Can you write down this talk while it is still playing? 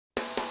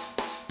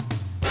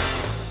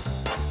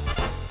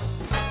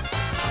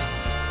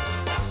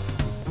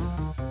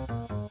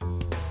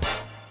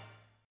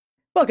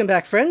Welcome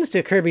back, friends,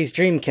 to Kirby's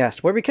Dreamcast,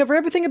 where we cover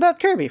everything about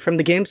Kirby, from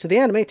the games to the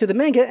anime to the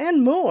manga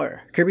and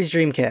more. Kirby's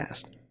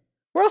Dreamcast.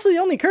 We're also the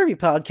only Kirby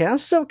podcast,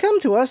 so come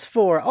to us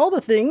for all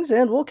the things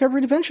and we'll cover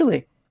it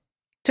eventually.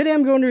 Today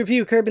I'm going to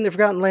review Kirby in the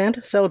Forgotten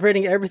Land,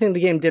 celebrating everything the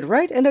game did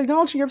right and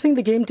acknowledging everything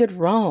the game did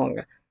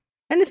wrong.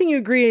 Anything you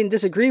agree and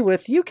disagree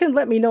with, you can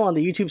let me know on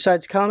the YouTube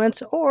side's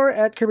comments or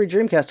at Kirby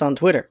Dreamcast on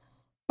Twitter.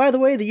 By the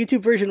way, the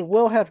YouTube version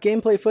will have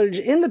gameplay footage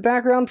in the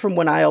background from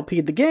when I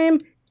LP'd the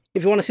game.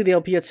 If you want to see the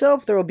LP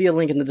itself, there will be a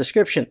link in the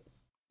description.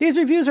 These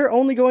reviews are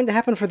only going to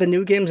happen for the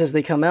new games as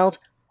they come out.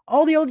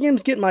 All the old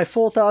games get my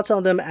full thoughts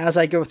on them as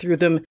I go through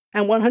them,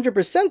 and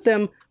 100%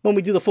 them when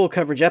we do the full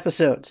coverage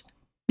episodes.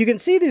 You can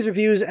see these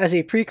reviews as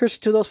a precursor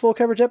to those full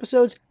coverage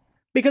episodes,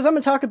 because I'm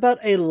going to talk about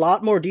a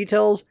lot more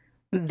details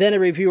than a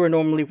reviewer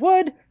normally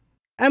would.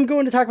 I'm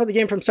going to talk about the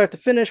game from start to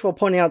finish while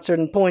pointing out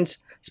certain points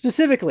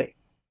specifically.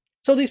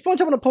 So these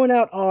points I want to point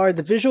out are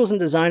the visuals and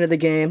design of the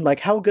game, like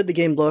how good the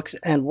game looks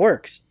and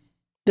works.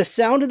 The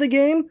sound of the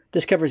game,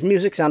 this covers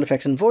music, sound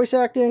effects, and voice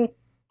acting.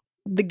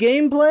 The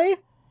gameplay,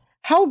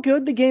 how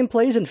good the game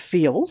plays and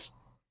feels.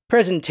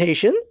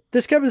 Presentation,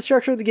 this covers the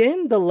structure of the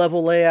game, the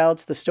level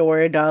layouts, the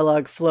story,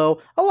 dialogue,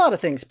 flow, a lot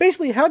of things.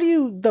 Basically, how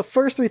do the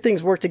first three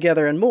things work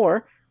together and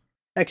more.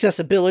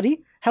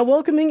 Accessibility, how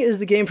welcoming is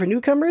the game for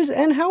newcomers,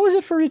 and how is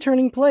it for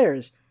returning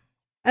players.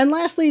 And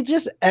lastly,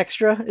 just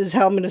extra is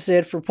how I'm going to say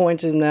it for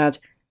points in that,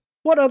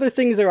 what other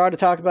things there are to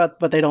talk about,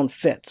 but they don't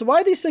fit. So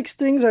why these 6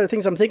 things are the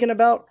things I'm thinking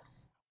about?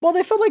 Well,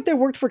 they felt like they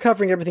worked for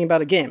covering everything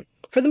about a game.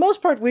 For the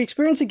most part, we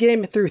experience a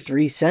game through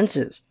 3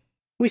 senses.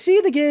 We see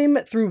the game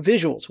through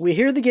visuals, we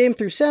hear the game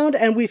through sound,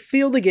 and we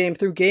feel the game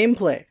through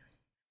gameplay.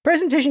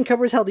 Presentation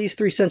covers how these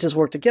 3 senses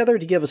work together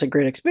to give us a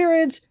great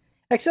experience.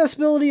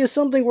 Accessibility is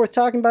something worth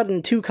talking about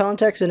in 2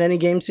 contexts in any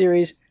game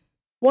series.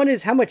 One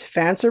is how much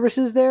fan service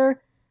is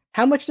there?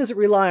 How much does it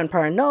rely on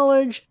prior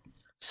knowledge?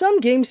 Some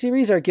game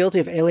series are guilty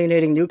of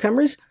alienating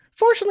newcomers.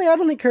 Fortunately, I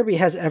don't think Kirby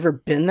has ever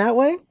been that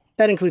way.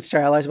 That includes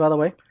Star Allies, by the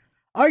way.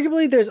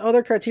 Arguably, there's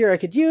other criteria I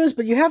could use,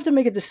 but you have to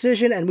make a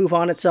decision and move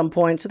on at some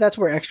point, so that's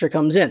where extra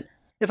comes in.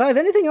 If I have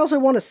anything else I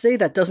want to say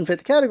that doesn't fit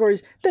the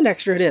categories, then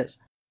extra it is.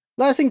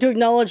 Last thing to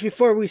acknowledge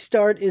before we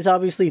start is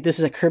obviously this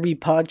is a Kirby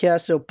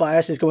podcast, so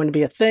bias is going to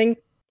be a thing,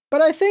 but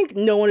I think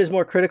no one is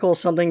more critical of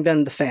something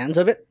than the fans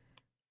of it.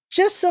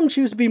 Just some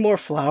choose to be more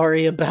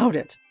flowery about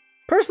it.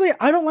 Personally,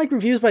 I don't like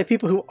reviews by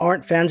people who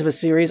aren't fans of a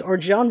series or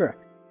genre.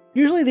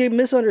 Usually they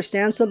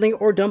misunderstand something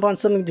or dump on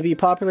something to be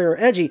popular or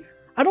edgy.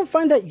 I don't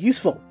find that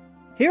useful.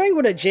 Hearing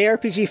what a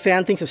JRPG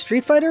fan thinks of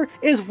Street Fighter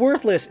is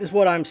worthless, is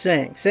what I'm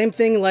saying. Same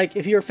thing like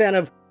if you're a fan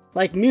of,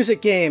 like,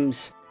 music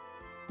games.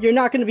 You're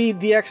not going to be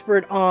the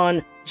expert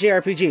on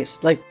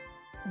JRPGs. Like,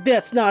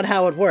 that's not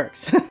how it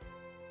works.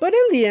 But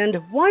in the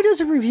end, why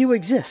does a review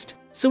exist?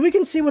 So we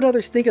can see what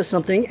others think of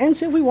something and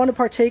see if we want to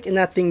partake in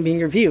that thing being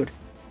reviewed.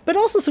 But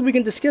also so we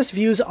can discuss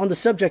views on the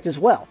subject as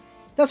well.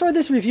 That's why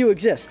this review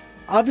exists.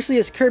 Obviously,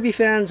 as Kirby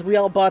fans, we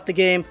all bought the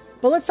game,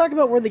 but let's talk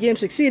about where the game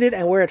succeeded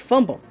and where it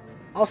fumbled.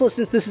 Also,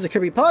 since this is a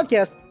Kirby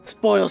podcast,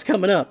 spoilers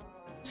coming up.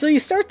 So you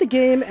start the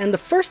game, and the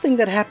first thing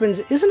that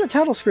happens isn't a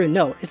title screen,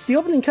 no, it's the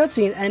opening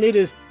cutscene, and it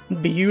is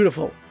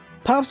beautiful.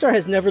 Popstar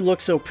has never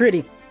looked so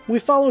pretty. We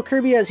follow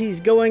Kirby as he's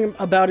going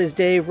about his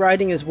day,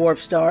 riding his Warp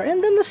Star,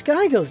 and then the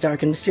sky goes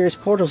dark and mysterious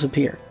portals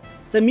appear.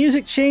 The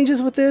music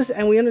changes with this,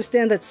 and we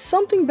understand that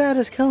something bad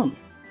has come.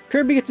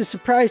 Kirby gets a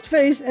surprised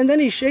face, and then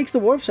he shakes the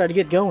Warp Star to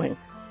get going.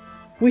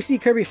 We see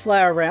Kirby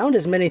fly around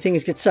as many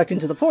things get sucked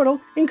into the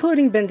portal,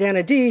 including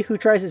Bandana D, who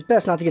tries his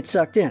best not to get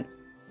sucked in.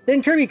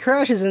 Then Kirby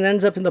crashes and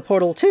ends up in the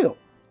portal too.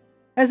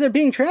 As they're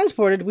being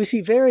transported, we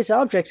see various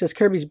objects as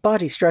Kirby's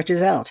body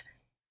stretches out.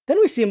 Then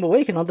we see him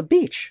awaken on the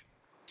beach.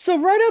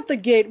 So right out the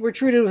gate, we're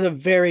treated with a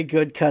very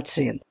good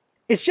cutscene.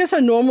 It's just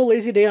a normal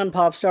lazy day on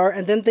Popstar,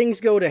 and then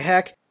things go to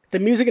heck. The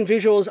music and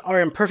visuals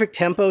are in perfect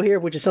tempo here,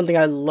 which is something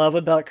I love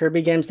about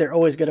Kirby games. They're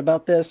always good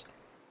about this.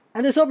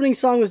 And this opening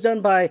song was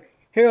done by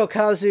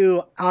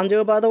Hirokazu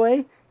Ando, by the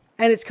way,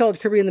 and it's called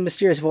Kirby and the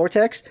Mysterious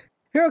Vortex.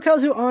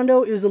 Hirokazu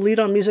Ando is the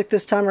lead on music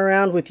this time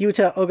around, with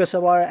Yuta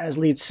Ogasawara as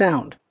lead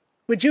sound,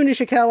 with Jun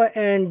Ishikawa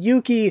and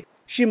Yuki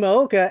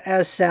Shimaoka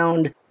as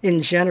sound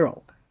in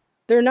general.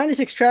 There are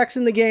 96 tracks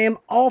in the game,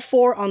 all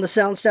 4 on the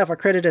sound staff are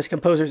credited as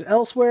composers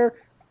elsewhere.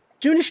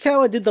 Jun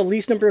Ishikawa did the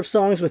least number of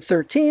songs with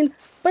 13,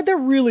 but they're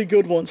really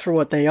good ones for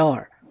what they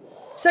are.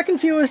 Second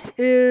fewest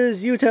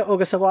is Yuta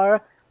Ogasawara,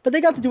 but they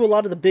got to do a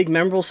lot of the big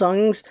memorable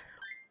songs,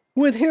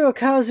 with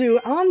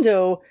Hirokazu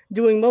Ando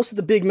doing most of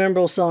the big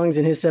memorable songs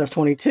in his set of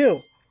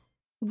 22.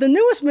 The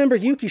newest member,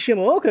 Yuki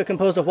Shimaoka,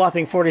 composed a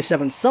whopping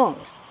 47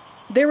 songs.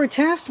 They were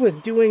tasked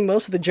with doing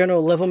most of the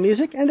general level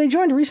music, and they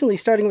joined recently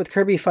starting with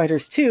Kirby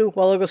Fighters 2,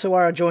 while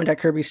Ogasawara joined at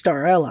Kirby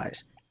Star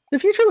Allies. The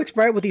future looks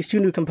bright with these 2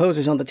 new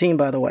composers on the team,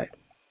 by the way.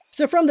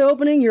 So from the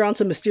opening, you're on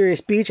some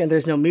mysterious beach and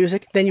there's no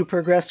music, then you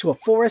progress to a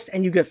forest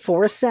and you get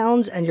forest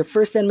sounds, and your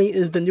first enemy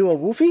is the new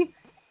Awufi.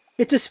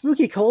 It's a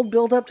spooky cold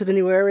build-up to the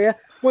new area,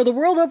 where the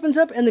world opens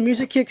up and the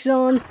music kicks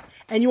on,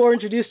 and you are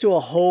introduced to a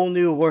whole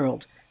new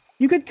world.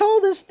 You could call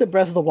this the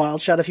Breath of the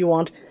Wild shot if you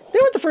want. They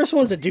weren't the first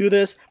ones to do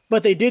this,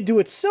 but they did do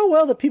it so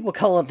well that people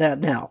call it that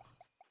now.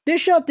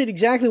 This shot did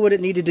exactly what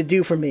it needed to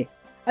do for me.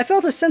 I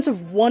felt a sense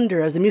of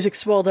wonder as the music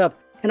swelled up,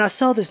 and I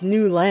saw this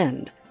new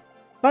land.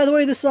 By the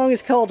way, this song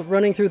is called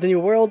Running Through the New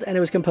World, and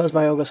it was composed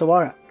by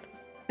Ogasawara.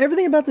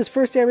 Everything about this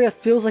first area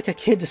feels like a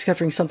kid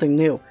discovering something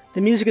new.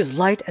 The music is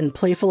light and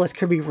playful as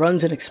Kirby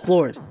runs and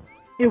explores.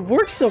 It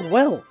works so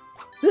well.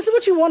 This is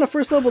what you want a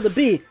first level to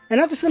be, and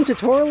after some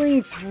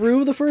tutorialing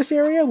through the first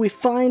area, we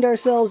find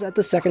ourselves at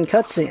the second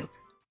cutscene.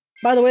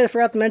 By the way, I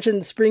forgot to mention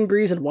the Spring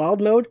Breeze and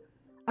Wild mode.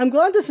 I'm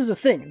glad this is a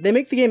thing. They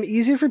make the game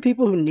easier for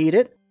people who need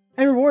it,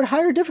 and reward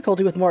higher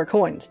difficulty with more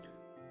coins.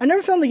 I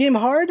never found the game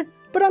hard,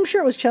 but I'm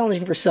sure it was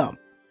challenging for some.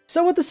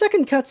 So with the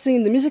second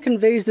cutscene, the music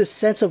conveys this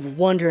sense of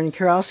wonder and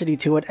curiosity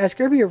to it as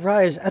Kirby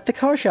arrives at the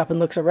car shop and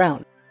looks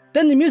around.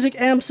 Then the music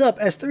amps up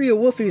as three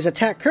Wolfies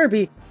attack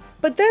Kirby,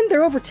 but then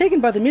they're overtaken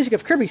by the music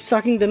of Kirby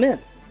sucking them in.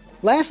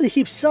 Lastly,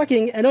 he keeps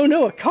sucking, and oh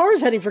no, a car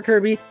is heading for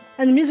Kirby,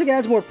 and the music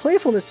adds more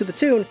playfulness to the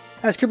tune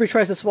as Kirby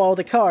tries to swallow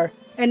the car,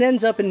 and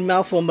ends up in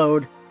mouthful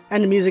mode,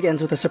 and the music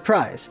ends with a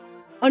surprise.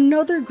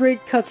 Another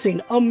great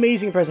cutscene,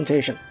 amazing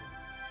presentation.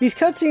 These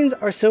cutscenes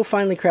are so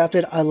finely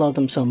crafted, I love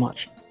them so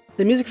much.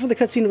 The music for the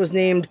cutscene was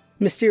named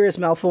Mysterious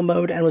Mouthful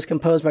Mode and was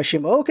composed by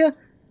Shimaoka.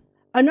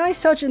 A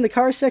nice touch in the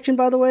car section,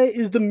 by the way,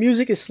 is the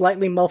music is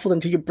slightly muffled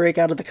until you break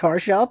out of the car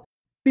shop.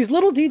 These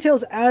little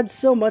details add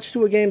so much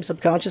to a game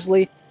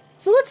subconsciously,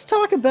 so let's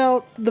talk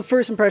about the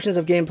first impressions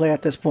of gameplay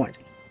at this point.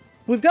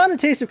 We've gotten a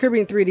taste of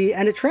Kirby in 3D,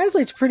 and it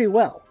translates pretty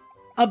well.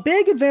 A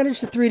big advantage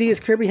to 3D is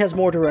Kirby has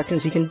more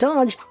directions he can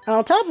dodge, and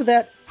on top of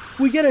that,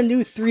 we get a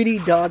new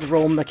 3D dodge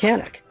roll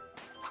mechanic.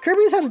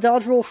 Kirby's had a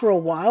dodge roll for a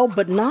while,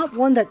 but not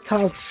one that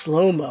caused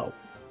slow-mo.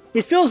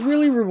 It feels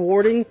really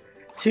rewarding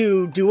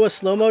to do a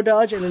slow-mo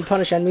dodge and then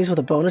punish enemies with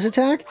a bonus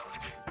attack.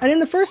 And in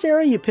the first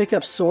area, you pick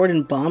up Sword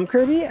and Bomb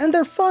Kirby, and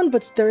they're fun,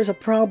 but there's a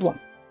problem.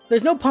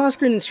 There's no pause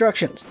screen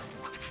instructions.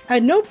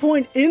 At no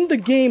point in the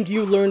game do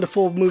you learn the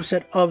full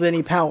moveset of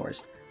any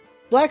powers.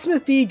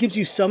 Blacksmith D gives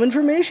you some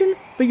information,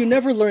 but you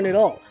never learn it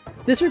all.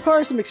 This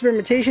requires some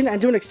experimentation,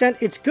 and to an extent,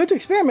 it's good to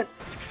experiment,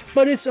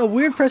 but it's a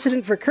weird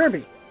precedent for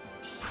Kirby.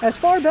 As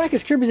far back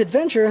as Kirby's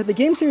Adventure, the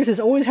game series has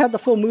always had the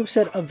full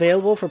moveset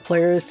available for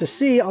players to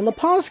see on the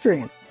pause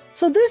screen,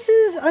 so this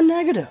is a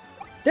negative.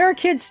 There are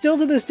kids still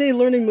to this day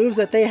learning moves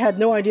that they had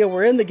no idea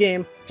were in the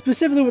game,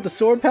 specifically with the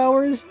sword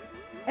powers,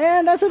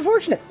 and that's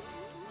unfortunate.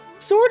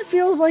 Sword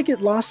feels like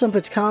it lost some of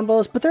its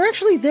combos, but they're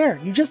actually there.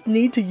 You just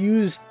need to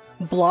use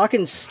block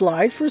and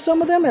slide for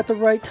some of them at the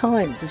right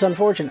times. It's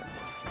unfortunate.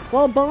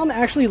 While Bomb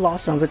actually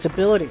lost some of its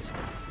abilities.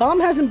 Bomb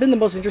hasn't been the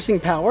most interesting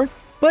power,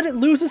 but it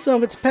loses some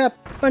of its pep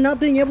by not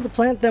being able to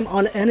plant them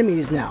on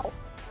enemies now.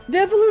 The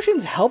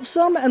evolutions help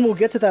some, and we'll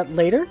get to that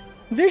later.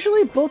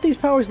 Visually, both these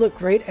powers look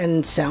great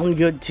and sound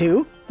good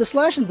too. The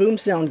slash and boom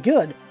sound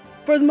good.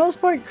 For the most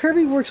part,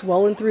 Kirby works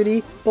well in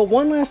 3D, but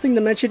one last thing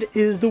to mention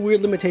is the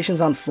weird limitations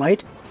on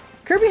flight.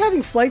 Kirby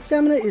having flight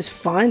stamina is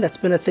fine, that's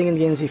been a thing in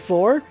games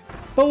before,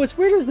 but what's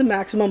weirder is the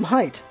maximum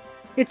height.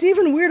 It's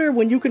even weirder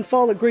when you can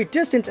fall a great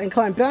distance and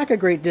climb back a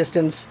great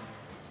distance,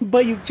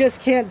 but you just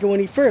can't go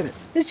any further.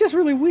 It's just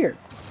really weird.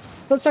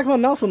 Let's talk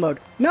about Mouthful mode.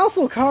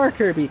 Mouthful Car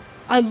Kirby.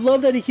 I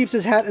love that he keeps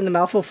his hat in the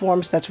mouthful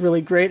forms, that's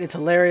really great, it's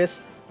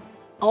hilarious.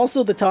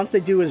 Also, the taunts they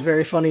do is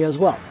very funny as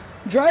well.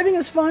 Driving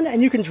is fun,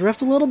 and you can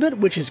drift a little bit,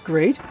 which is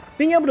great.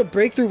 Being able to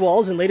break through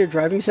walls in later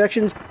driving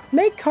sections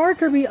make Car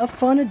Kirby a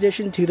fun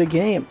addition to the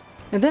game.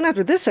 And then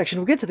after this section,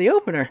 we'll get to the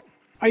opener.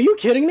 Are you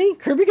kidding me?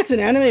 Kirby gets an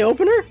anime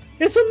opener?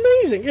 It's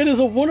amazing! It is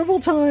a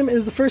wonderful time. It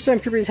is the first time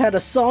Kirby's had a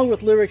song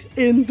with lyrics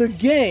in the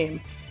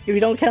game, if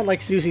you don't count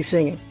like Susie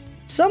singing.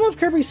 Some of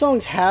Kirby's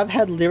songs have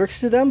had lyrics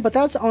to them, but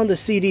that's on the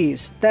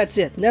CDs. That's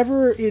it.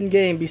 Never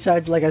in-game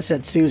besides, like I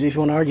said, Susie, if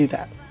you want to argue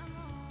that.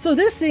 So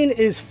this scene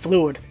is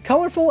fluid,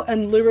 colorful,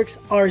 and lyrics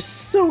are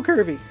so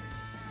Kirby.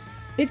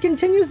 It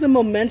continues the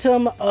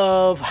momentum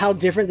of how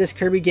different this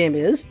Kirby game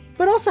is,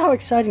 but also how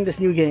exciting this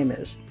new game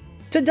is.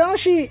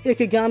 Tadashi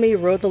Ikigami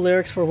wrote the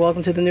lyrics for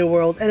Welcome to the New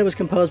World, and it was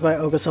composed by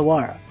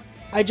Ogasawara.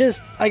 I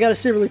gotta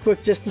say really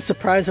quick, just the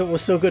surprise of it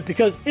was so good,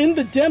 because in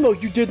the demo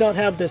you did not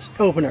have this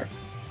opener.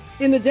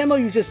 In the demo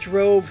you just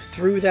drove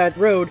through that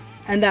road,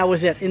 and that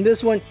was it. In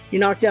this one, you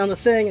knock down the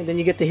thing, and then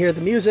you get to hear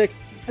the music,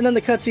 and then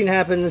the cutscene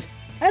happens,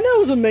 and that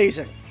was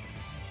amazing.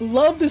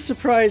 Love this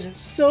surprise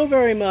so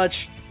very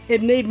much.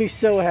 It made me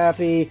so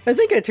happy. I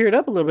think I teared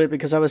up a little bit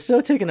because I was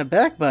so taken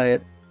aback by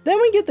it. Then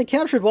we get the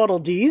captured Waddle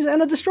Dees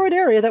and a destroyed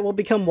area that will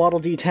become Waddle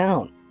Dee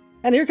Town.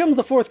 And here comes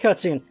the fourth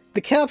cutscene,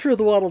 the capture of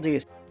the Waddle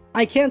Dees.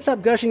 I can't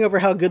stop gushing over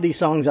how good these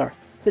songs are.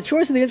 The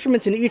choice of the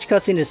instruments in each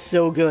cutscene is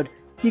so good.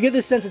 You get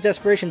this sense of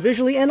desperation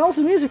visually and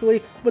also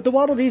musically, with the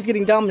Waddle Dees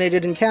getting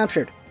dominated and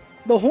captured.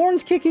 The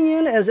horns kicking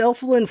in as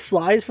Elflin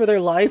flies for their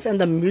life and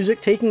the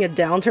music taking a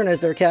downturn as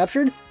they're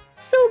captured.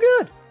 So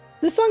good!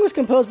 This song was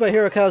composed by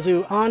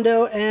Hirokazu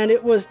Ando, and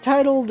it was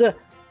titled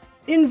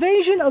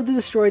Invasion of the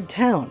Destroyed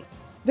Town.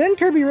 Then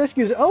Kirby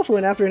rescues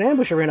Elflin after an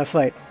ambush arena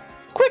fight.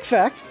 Quick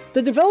fact,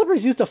 the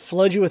developers used to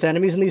flood you with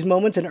enemies in these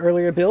moments in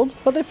earlier builds,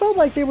 but they felt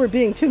like they were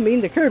being too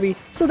mean to Kirby,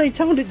 so they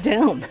toned it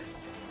down.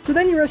 So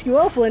then you rescue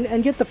Elflin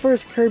and get the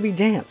first Kirby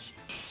dance.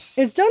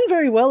 It's done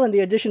very well, and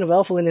the addition of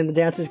Elflin in the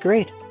dance is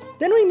great.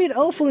 Then we meet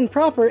Elflin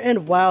proper,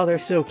 and wow, they're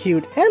so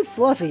cute and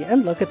fluffy,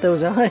 and look at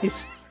those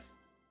eyes.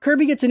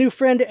 Kirby gets a new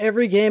friend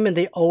every game, and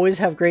they always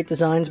have great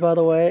designs, by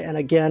the way, and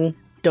again,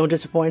 don't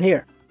disappoint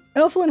here.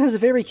 Elflin has a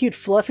very cute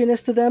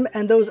fluffiness to them,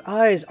 and those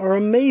eyes are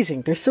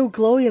amazing. They're so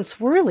glowy and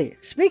swirly.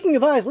 Speaking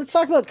of eyes, let's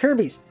talk about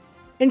Kirby's.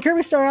 In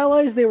Kirby Star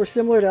Allies, they were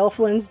similar to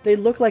Elflin's. They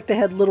looked like they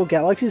had little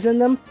galaxies in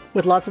them,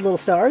 with lots of little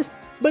stars,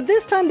 but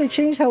this time they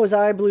changed how his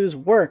eye blues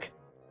work.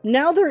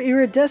 Now they're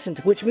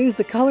iridescent, which means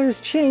the colors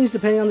change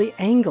depending on the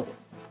angle.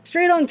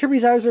 Straight on,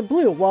 Kirby's eyes are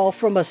blue, while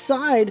from a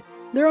side,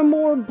 they're a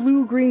more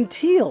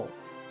blue-green-teal.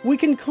 We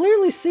can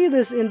clearly see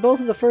this in both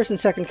of the first and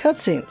second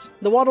cutscenes.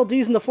 The Waddle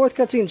Dees in the fourth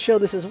cutscene show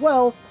this as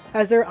well,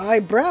 as their eye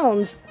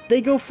browns,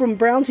 they go from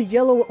brown to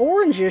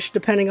yellow-orangish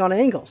depending on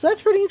angle, so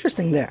that's pretty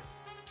interesting there.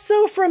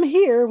 So from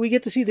here, we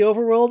get to see the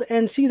overworld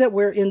and see that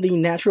we're in the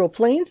natural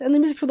plains, and the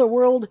music for the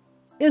world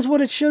is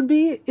what it should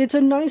be. It's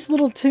a nice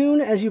little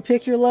tune as you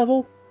pick your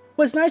level.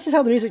 What's nice is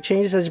how the music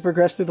changes as you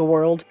progress through the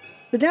world.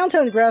 The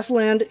downtown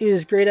grassland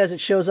is great as it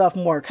shows off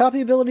more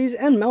copy abilities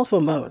and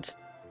Malfo modes.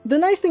 The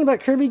nice thing about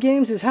Kirby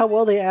games is how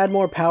well they add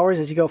more powers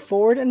as you go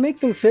forward and make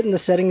them fit in the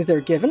settings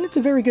they're given. It's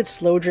a very good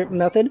slow drip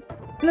method.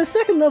 In the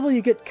second level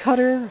you get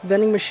Cutter,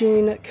 Vending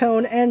Machine,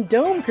 Cone, and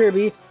Dome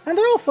Kirby, and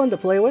they're all fun to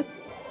play with.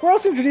 We're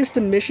also introduced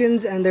to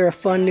missions, and they're a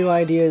fun new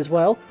idea as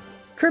well.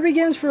 Kirby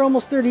games for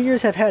almost 30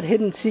 years have had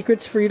hidden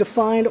secrets for you to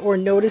find or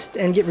notice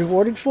and get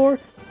rewarded for.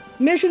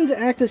 Missions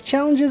act as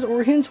challenges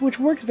or hints, which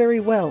works very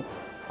well.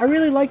 I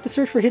really like the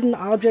search for hidden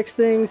objects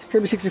things.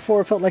 Kirby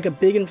 64 felt like a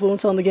big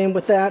influence on the game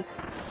with that.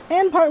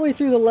 And partway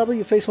through the level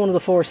you face one of the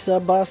 4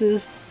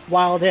 sub-bosses,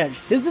 Wild Edge.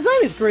 His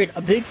design is great.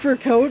 A big fur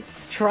coat,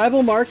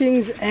 tribal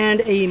markings,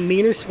 and a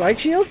meaner spike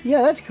shield?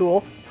 Yeah, that's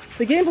cool.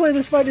 The gameplay of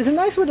this fight is a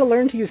nice way to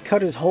learn to use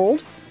Cutter's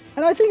hold,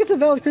 and I think it's a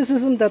valid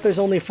criticism that there's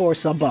only 4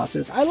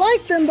 sub-bosses. I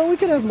like them, but we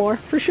could have more,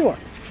 for sure.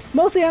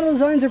 Most of the animal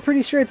designs are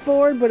pretty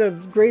straightforward, but a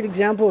great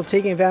example of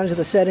taking advantage of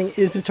the setting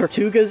is the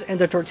Tortugas and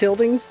the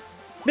Tortildings.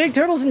 Big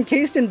turtles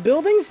encased in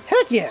buildings?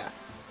 Heck yeah!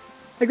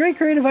 A great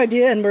creative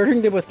idea, and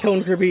murdering them with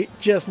Cone Kirby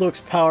just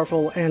looks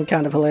powerful and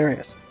kind of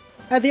hilarious.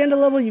 At the end of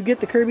the level, you get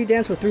the Kirby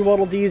dance with 3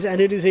 Waddle Dees, and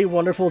it is a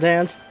wonderful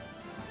dance.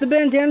 The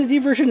Bandana Dee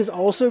version is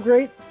also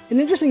great. An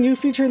interesting new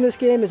feature in this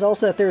game is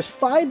also that there's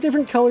 5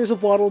 different colors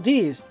of Waddle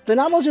Dees. They're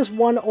not all just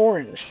one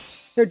orange.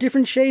 There are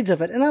different shades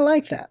of it, and I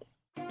like that.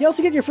 You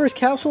also get your first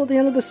capsule at the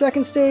end of the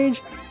second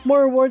stage,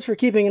 more rewards for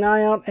keeping an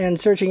eye out and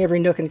searching every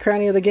nook and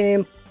cranny of the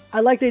game. I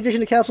like the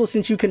addition of capsules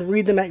since you can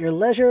read them at your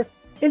leisure,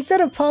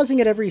 instead of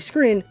pausing at every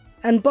screen,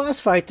 and boss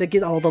fight to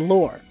get all the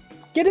lore.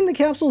 Getting the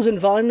capsules in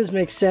volumes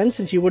makes sense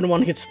since you wouldn't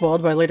want to get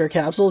spoiled by later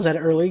capsules at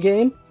an early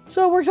game,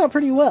 so it works out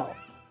pretty well.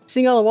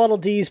 Seeing all the Waddle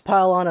Dees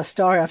pile on a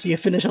star after you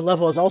finish a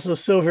level is also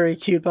so very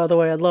cute, by the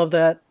way. I love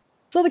that.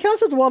 So the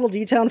concept of Waddle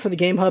Dee Town for the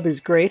Game Hub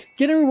is great.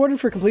 Getting rewarded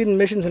for completing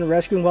missions and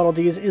rescuing Waddle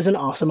Dees is an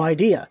awesome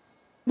idea.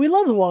 We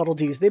love the Waddle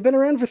Dees. They've been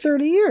around for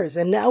 30 years,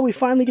 and now we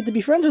finally get to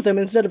be friends with them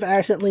instead of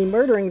accidentally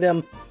murdering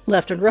them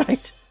left and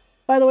right.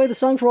 By the way, the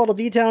song for Waddle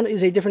Dee Town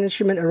is a different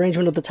instrument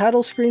arrangement of the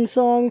title screen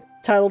song,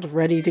 titled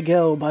Ready to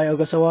Go by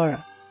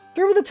Ogasawara.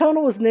 Through the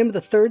Tonal was the name of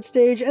the third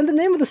stage, and the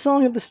name of the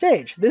song of the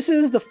stage. This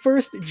is the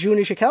first Jun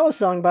Ishikawa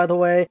song, by the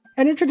way,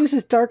 and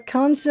introduces dark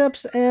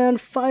concepts and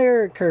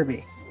Fire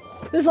Kirby.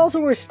 This is also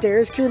where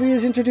Stairs Kirby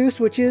is introduced,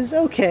 which is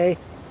okay.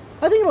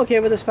 I think I'm okay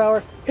with this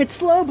power. It's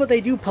slow, but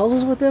they do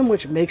puzzles with them,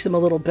 which makes them a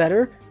little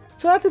better.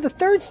 So after the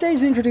third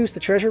stage, they introduce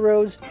the Treasure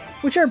Roads,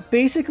 which are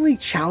basically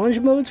challenge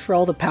modes for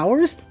all the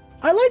powers.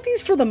 I like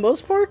these for the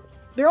most part.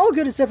 They're all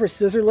good except for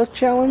Scissor Lift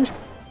Challenge.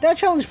 That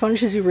challenge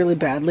punishes you really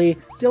badly.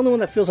 It's the only one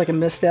that feels like a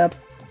misstep.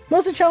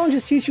 Most of the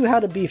challenges teach you how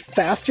to be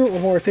faster or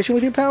more efficient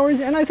with your powers,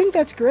 and I think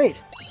that's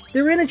great.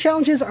 The arena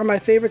challenges are my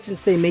favorite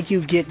since they make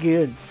you get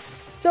good.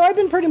 So I've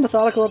been pretty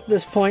methodical up to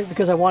this point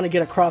because I want to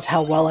get across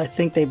how well I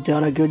think they've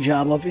done a good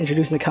job of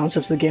introducing the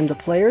concepts of the game to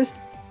players.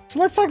 So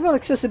let's talk about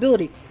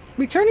accessibility.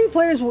 Returning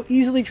players will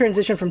easily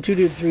transition from 2D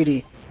to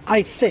 3D,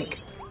 I think.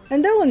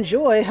 And they'll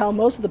enjoy how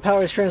most of the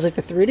powers translate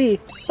to 3D,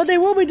 but they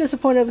will be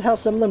disappointed with how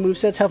some of the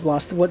movesets have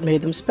lost what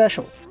made them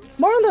special.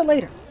 More on that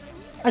later.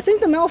 I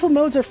think the Malfa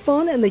modes are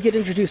fun and they get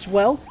introduced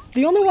well.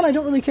 The only one I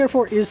don't really care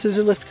for is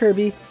Scissor Lift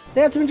Kirby.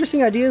 They had some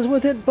interesting ideas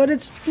with it, but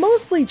it's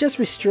mostly just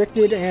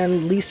restricted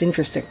and least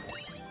interesting.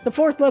 The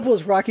fourth level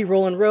is Rocky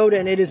Rollin' Road,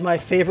 and it is my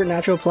favorite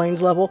Natural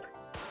Plains level.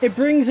 It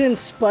brings in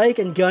Spike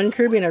and Gun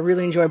Kirby, and I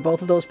really enjoy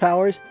both of those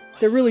powers.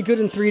 They're really good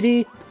in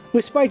 3D.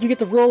 With Spike, you get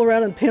to roll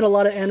around and pin a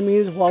lot of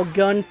enemies, while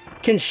Gun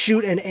can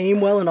shoot and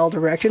aim well in all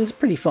directions.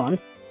 Pretty fun.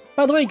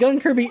 By the way, Gun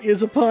Kirby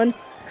is a pun.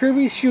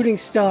 Kirby's shooting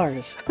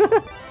stars.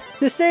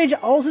 This stage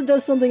also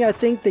does something I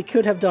think they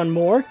could have done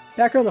more.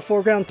 Back on the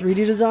foreground 3D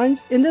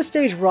designs. In this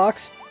stage,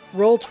 rocks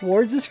roll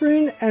towards the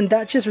screen, and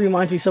that just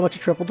reminds me so much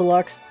of Triple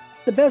Deluxe.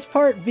 The best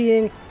part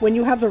being when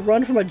you have to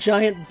run from a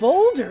giant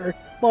boulder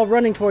while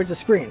running towards the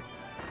screen.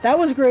 That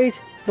was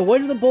great. The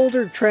weight of the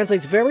boulder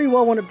translates very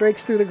well when it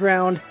breaks through the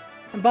ground.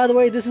 And by the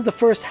way, this is the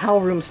first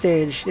Howl Room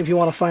stage, if you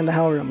want to find the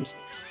Howl Rooms.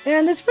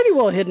 And it's pretty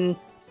well hidden,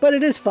 but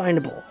it is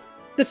findable.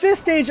 The 5th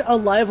stage,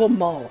 Alive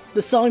Mall.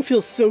 The song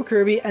feels so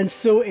Kirby and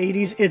so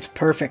 80s, it's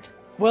perfect.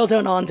 Well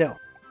done, Ondo.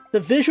 The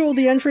visual of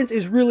the entrance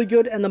is really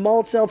good, and the mall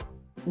itself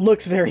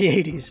looks very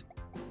 80s.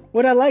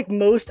 What I like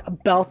most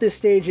about this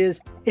stage is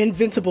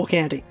Invincible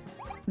Candy.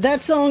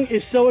 That song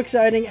is so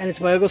exciting, and it's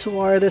by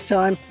Ogosawara this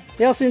time.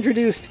 They also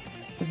introduced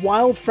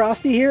Wild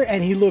Frosty here,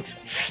 and he looks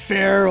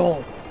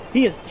feral.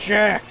 He is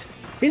jacked.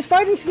 His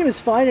fighting scheme is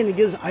fine, and he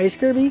gives Ice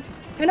Kirby,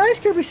 and Ice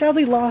Kirby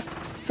sadly lost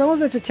some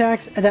of its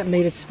attacks, and that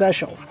made it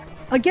special.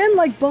 Again,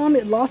 like Bomb,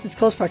 it lost its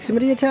close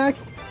proximity attack.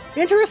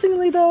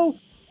 Interestingly though,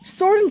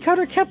 Sword and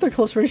Cutter kept their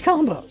close range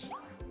combos.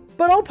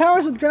 But all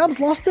powers with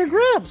grabs lost their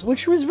grabs,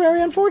 which was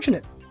very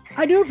unfortunate.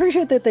 I do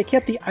appreciate that they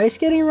kept the ice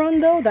skating run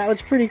though, that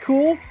was pretty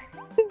cool.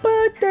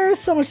 But there's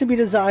so much to be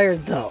desired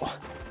though.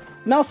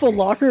 Mouthful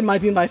Locker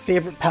might be my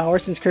favorite power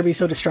since Kirby's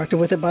so destructive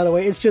with it, by the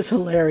way. It's just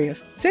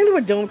hilarious. Same thing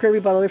with Dome Kirby,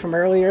 by the way, from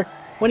earlier.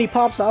 When he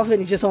pops off of it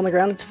and he's just on the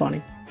ground, it's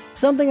funny.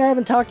 Something I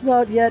haven't talked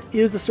about yet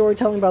is the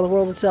storytelling by the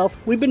world itself.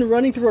 We've been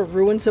running through a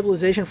ruined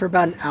civilization for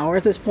about an hour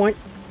at this point.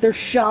 There's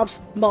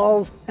shops,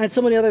 malls, and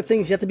so many other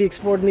things yet to be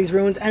explored in these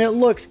ruins, and it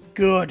looks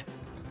good.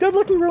 Good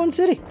looking ruined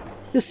city.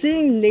 Just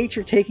seeing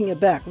nature taking it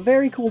back.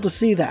 Very cool to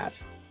see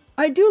that.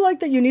 I do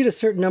like that you need a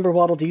certain number of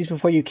Waddle Dees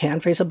before you can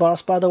face a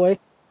boss, by the way.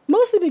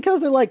 Mostly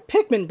because they're like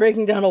Pikmin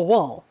breaking down a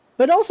wall.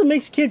 But it also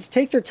makes kids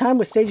take their time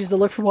with stages to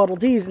look for Waddle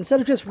Dees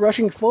instead of just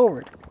rushing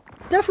forward.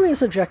 Definitely a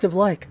subjective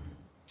like.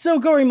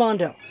 So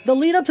Gorimondo. The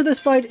lead up to this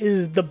fight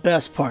is the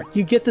best part.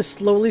 You get the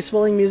slowly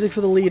swelling music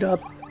for the lead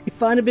up. You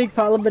find a big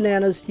pile of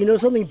bananas. You know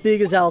something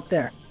big is out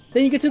there.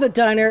 Then you get to the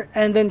diner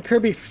and then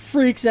Kirby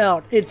freaks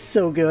out. It's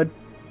so good.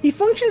 He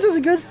functions as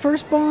a good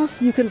first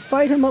boss. You can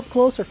fight him up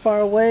close or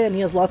far away and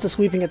he has lots of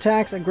sweeping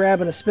attacks, a grab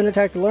and a spin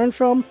attack to learn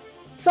from.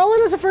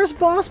 Solid as a first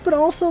boss, but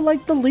also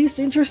like the least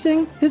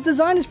interesting. His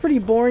design is pretty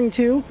boring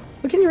too.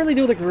 What can you really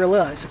do with a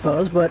gorilla, I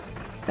suppose, but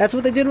that's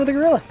what they did with a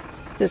gorilla.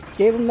 Just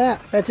gave him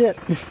that. That's it.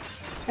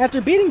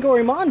 After beating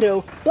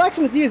Gorimondo,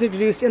 Blacksmith D is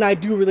introduced, and I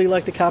do really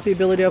like the copy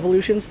ability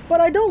evolutions,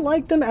 but I don't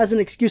like them as an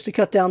excuse to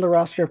cut down the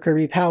roster of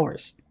Kirby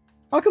powers.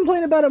 I'll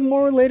complain about it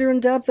more later in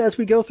depth as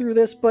we go through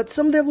this, but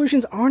some of the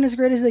evolutions aren't as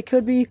great as they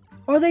could be,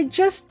 or they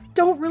just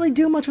don't really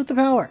do much with the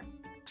power.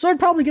 Sword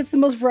probably gets the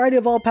most variety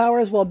of all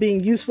powers while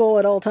being useful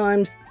at all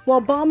times, while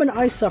Bomb and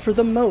Ice suffer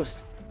the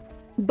most.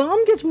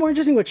 Bomb gets more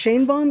interesting with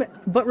Chain Bomb,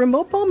 but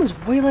Remote Bomb is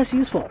way less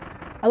useful.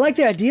 I like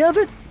the idea of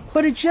it,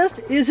 but it just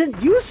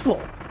isn't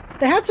useful.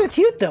 The hats are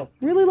cute though,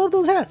 really love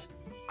those hats.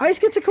 Ice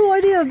gets a cool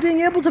idea of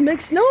being able to make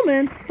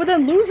snowmen, but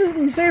then loses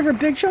in favor of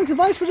big chunks of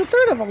ice for the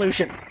 3rd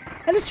evolution.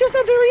 And it's just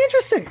not very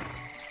interesting.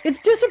 It's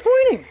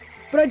disappointing.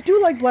 But I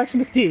do like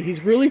Blacksmith D.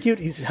 He's really cute,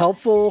 he's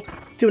helpful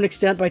to an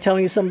extent by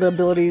telling you some of the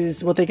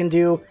abilities, what they can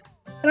do.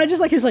 And I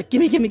just like his like,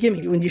 gimme, gimme,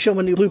 gimme, when you show him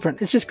a new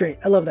blueprint. It's just great,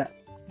 I love that.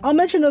 I'll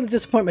mention another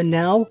disappointment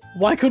now.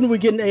 Why couldn't we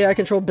get an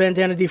AI-controlled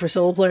Bandana D for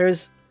solo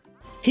players?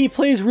 He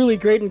plays really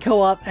great in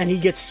co-op, and he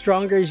gets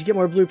stronger as you get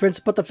more blueprints,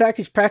 but the fact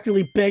he's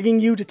practically begging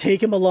you to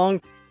take him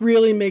along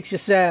really makes you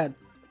sad.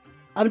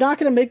 I'm not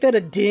going to make that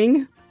a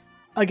ding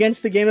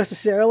against the game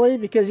necessarily,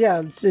 because yeah,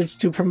 it's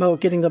to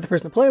promote getting the other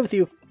person to play with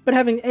you, but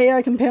having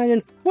AI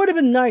companion would have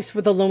been nice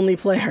for the lonely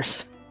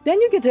players. Then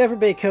you get to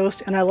Everbay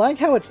Coast, and I like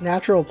how it's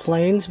natural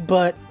plains,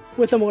 but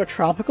with a more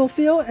tropical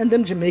feel, and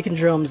them Jamaican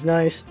drums,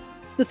 nice.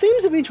 The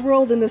themes of each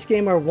world in this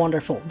game are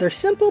wonderful. They're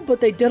simple, but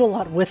they did a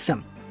lot with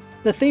them.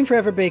 The theme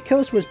for Everbay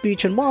Coast was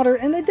beach and water,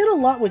 and they did a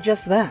lot with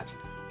just that.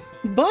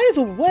 By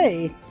the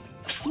way,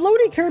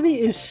 Floaty Kirby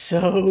is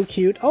so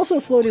cute. Also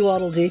Floaty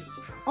Waddle Dee.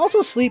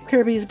 Also Sleep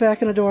Kirby is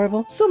back and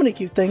adorable. So many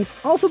cute things.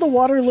 Also the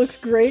water looks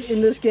great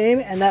in this game,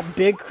 and that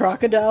big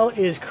crocodile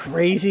is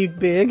crazy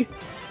big.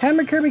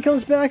 Hammer Kirby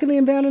comes back in the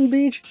abandoned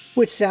beach,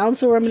 which sounds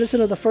so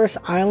reminiscent of the first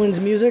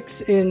Islands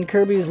musics in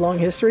Kirby's long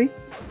history.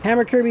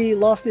 Hammer Kirby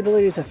lost the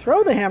ability to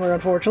throw the hammer,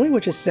 unfortunately,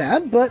 which is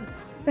sad, but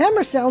the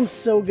hammer sounds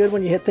so good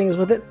when you hit things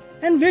with it,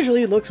 and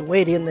visually looks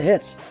weighty in the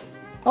hits.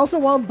 Also,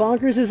 Wild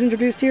Bonkers is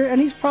introduced here,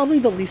 and he's probably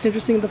the least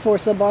interesting of the 4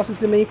 sub-bosses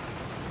to me.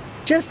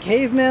 Just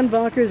Caveman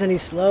Bonkers, and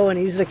he's slow and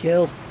easy to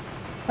kill.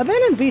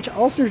 Abandoned Beach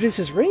also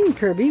introduces Ring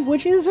Kirby,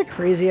 which is a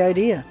crazy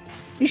idea.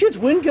 He shoots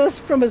wind gusts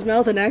from his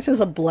mouth and acts as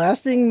a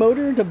blasting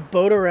motor to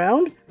boat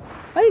around.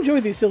 I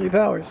enjoy these silly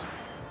powers.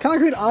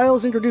 Concrete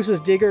Isles introduces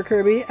Digger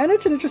Kirby, and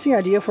it's an interesting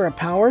idea for a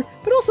power,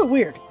 but also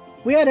weird.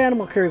 We had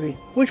Animal Kirby,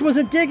 which was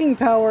a digging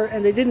power,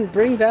 and they didn't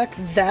bring back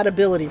that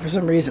ability for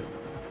some reason.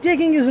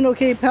 Digging is an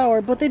okay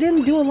power, but they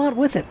didn't do a lot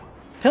with it.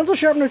 Pencil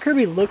Sharpener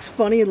Kirby looks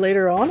funny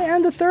later on,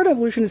 and the 3rd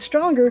evolution is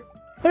stronger,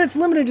 but it's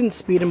limited in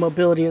speed and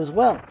mobility as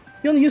well.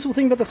 The only useful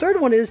thing about the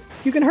 3rd one is,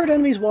 you can hurt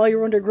enemies while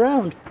you're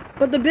underground.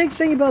 But the big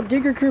thing about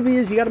Digger Kirby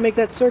is you gotta make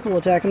that circle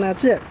attack and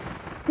that's it.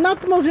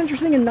 Not the most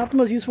interesting and not the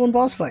most useful in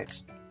boss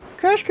fights.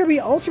 Crash Kirby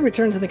also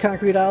returns in the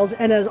Concrete Isles,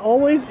 and as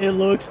always, it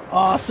looks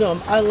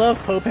awesome. I love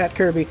Pope Hat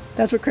Kirby.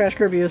 That's what Crash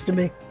Kirby is to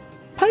me.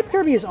 Pipe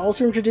Kirby is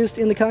also introduced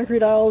in the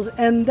Concrete Isles,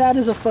 and that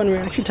is a fun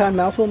reaction time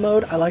mouthful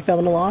mode. I like that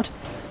one a lot.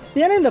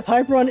 The ending of the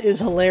pipe run is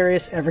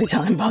hilarious every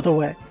time, by the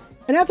way.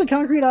 And after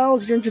Concrete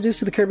Isles, you're introduced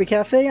to the Kirby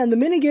Cafe, and the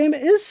minigame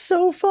is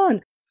so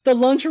fun. The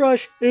lunch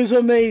rush is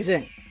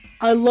amazing.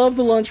 I love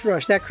the lunch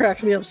rush. That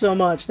cracks me up so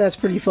much. That's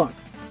pretty fun.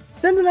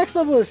 Then the next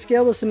level is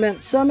Scale the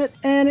Cement Summit,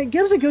 and it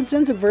gives a good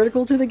sense of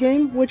vertical to the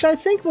game, which I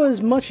think was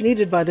much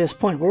needed by this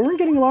point. We weren't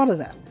getting a lot of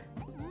that.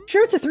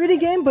 Sure, it's a 3D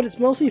game, but it's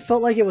mostly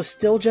felt like it was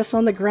still just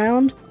on the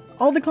ground.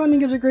 All the climbing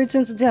gives a great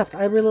sense of depth.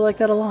 I really like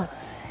that a lot.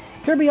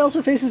 Kirby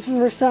also faces for the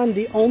first time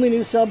the only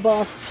new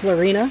sub-boss,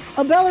 Florina.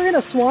 A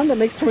ballerina swan that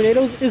makes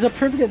tornadoes is a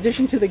perfect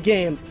addition to the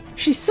game.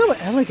 She's so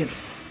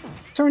elegant.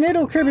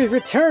 Tornado Kirby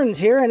returns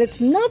here, and it's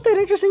not that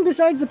interesting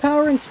besides the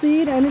power and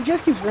speed, and it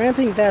just keeps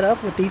ramping that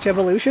up with each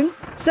evolution.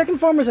 Second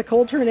form is a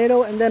cold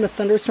tornado, and then a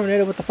thunderous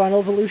tornado with the final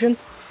evolution.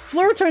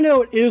 Flora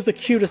Tornado is the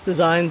cutest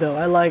design, though.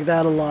 I like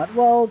that a lot.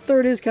 Well,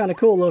 third is kind of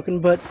cool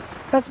looking, but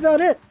that's about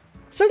it.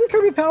 Certain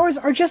Kirby powers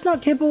are just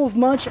not capable of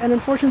much, and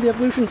unfortunately the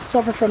evolutions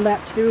suffer from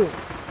that too.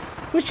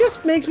 Which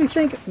just makes me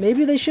think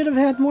maybe they should have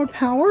had more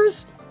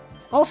powers?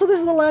 Also, this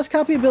is the last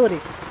copy ability.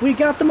 We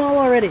got them all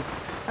already.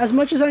 As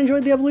much as I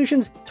enjoyed the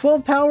evolutions,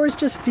 12 powers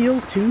just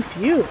feels too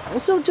few.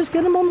 Also, just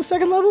get them on the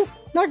second level?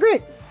 Not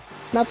great.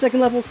 Not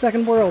second level,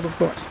 second world, of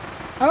course.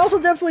 I also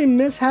definitely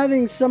miss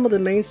having some of the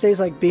mainstays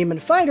like Beam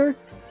and Fighter.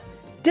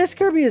 Disc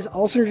Kirby is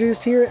also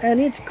introduced here, and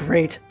it's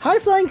great. High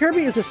Flying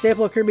Kirby is a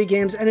staple of Kirby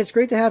games, and it's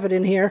great to have it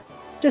in here.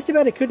 Just too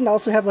bad it couldn't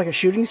also have like a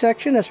shooting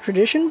section as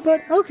tradition,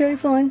 but okay,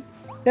 fine.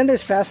 Then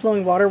there's Fast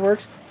Flowing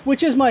Waterworks,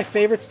 which is my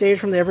favorite stage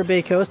from the Ever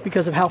Bay Coast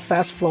because of how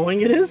fast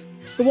flowing it is.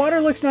 The water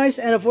looks nice,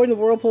 and avoiding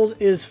the whirlpools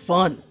is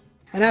fun.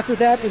 And after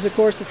that is, of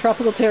course, the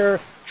tropical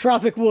terror,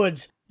 Tropic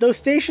Woods. Though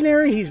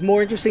stationary, he's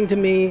more interesting to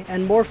me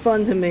and more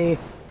fun to me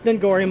than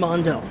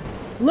Gorimondo.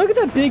 Look at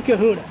that big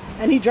kahuna,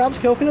 and he drops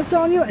coconuts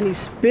on you, and he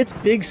spits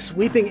big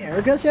sweeping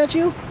air gusts at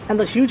you, and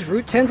those huge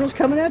root tendrils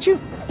coming at you.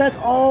 That's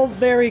all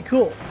very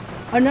cool.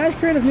 A nice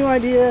creative new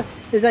idea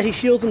is that he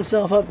shields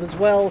himself up as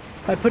well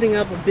by putting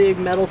up a big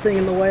metal thing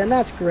in the way, and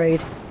that's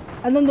great.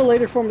 And then the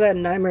later form of that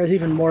Nightmare is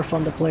even more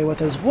fun to play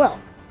with as well.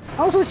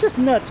 Also, it's just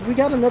nuts. We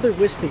got another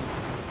Wispy.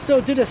 So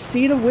did a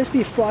seed of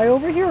Wispy fly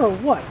over here or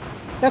what?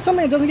 That's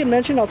something that doesn't get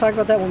mentioned. I'll talk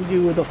about that when we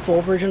do the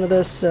full version of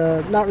this.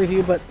 Not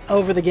review, but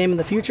over the game in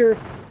the future.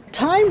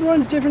 Time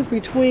runs different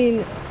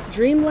between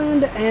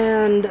Dreamland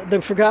and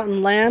the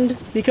Forgotten Land,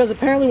 because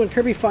apparently when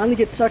Kirby finally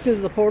gets sucked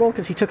into the portal,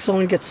 because he took so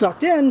long to get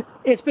sucked in,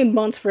 it's been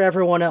months for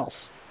everyone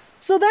else.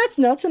 So that's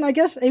nuts, and I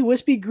guess a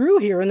Wispy grew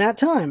here in that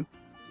time.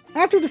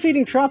 After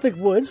defeating Tropic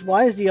Woods,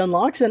 YSD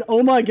unlocks, and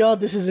oh my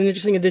god, this is an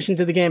interesting addition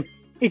to the game.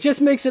 It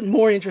just makes it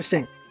more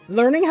interesting.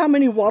 Learning how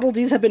many Waddle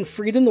Dees have been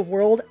freed in the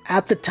world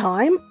at the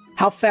time,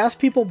 how fast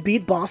people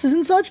beat bosses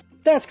and such,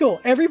 that's cool.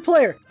 Every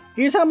player.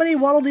 Here's how many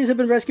Waddle Dees have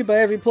been rescued by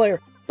every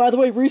player. By the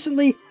way,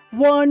 recently,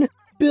 1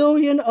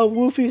 billion of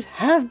Woofies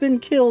have been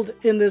killed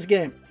in this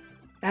game.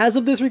 As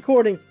of this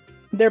recording,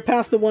 they're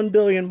past the 1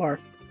 billion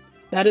mark.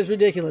 That is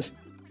ridiculous.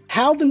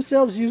 HAL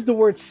themselves use the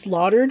word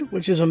slaughtered,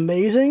 which is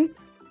amazing.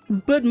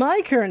 But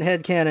my current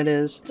headcanon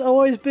is, it's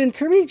always been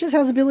Kirby just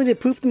has the ability to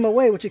poof them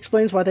away, which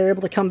explains why they're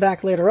able to come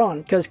back later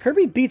on, because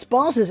Kirby beats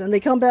bosses and they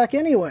come back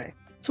anyway.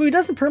 So he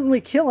doesn't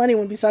permanently kill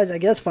anyone besides, I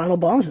guess, final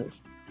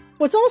bosses.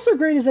 What's also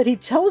great is that he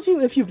tells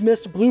you if you've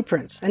missed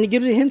blueprints, and he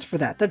gives you hints for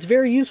that. That's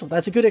very useful.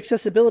 That's a good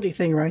accessibility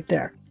thing right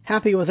there.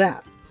 Happy with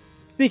that.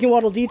 Speaking of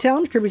Waddle Dee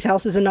Town, Kirby's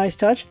house is a nice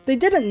touch. They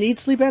didn't need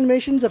sleep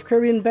animations of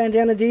Kirby and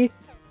Bandana D,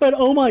 but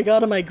oh my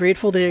god, am I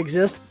grateful they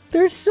exist.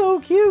 They're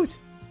so cute!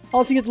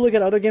 Also, you get to look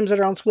at other games that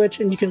are on Switch,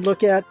 and you can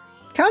look at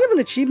kind of an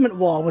achievement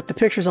wall with the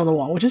pictures on the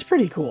wall, which is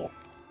pretty cool.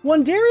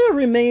 Wonderia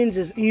Remains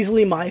is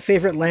easily my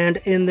favorite land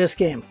in this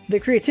game. The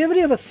creativity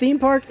of a theme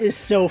park is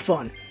so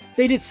fun.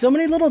 They did so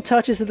many little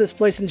touches to this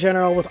place in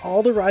general with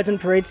all the rides and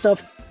parade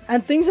stuff,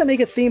 and things that make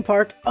a theme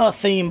park.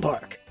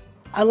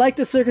 I like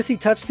the circusy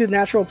touch to the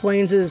Natural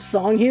Plains'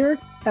 song here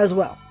as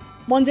well.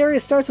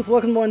 Wonderia starts with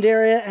Welcome to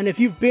Wonderia, and if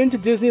you've been to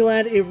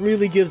Disneyland, it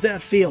really gives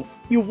that feel.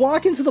 You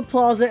walk into the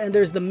plaza and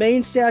there's the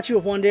main statue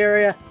of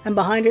Wonderia, and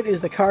behind it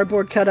is the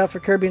cardboard cutout for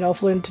Kirby and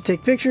Elflin to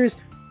take pictures,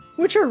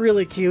 which are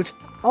really cute.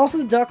 Also,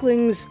 the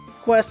Ducklings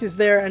quest is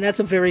there, and that's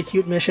a very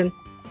cute mission.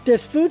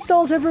 There's food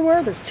stalls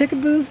everywhere, there's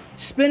ticket booths,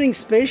 spinning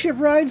spaceship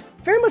rides,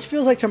 very much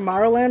feels like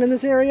Tomorrowland in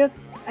this area,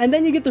 and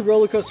then you get the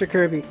Roller Coaster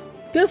Kirby.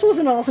 This was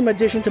an awesome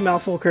addition to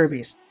Mouthful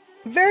Kirby's.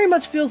 Very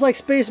much feels like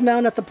Space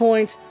Mountain at the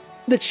point.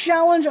 The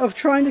challenge of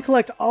trying to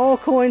collect all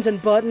coins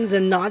and buttons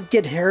and not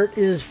get hurt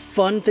is a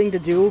fun thing to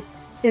do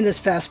in this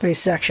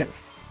fast-paced section.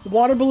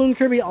 Water Balloon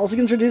Kirby also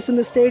gets introduced in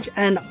this stage,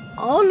 and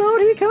oh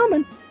lord, he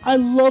coming! I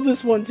love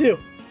this one too.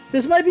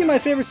 This might be my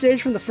favorite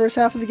stage from the first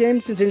half of the game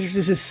since it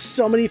introduces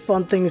so many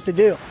fun things to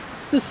do.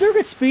 The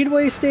Circuit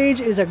Speedway stage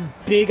is a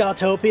big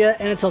Autopia,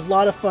 and it's a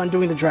lot of fun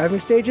doing the driving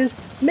stages.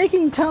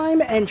 Making time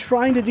and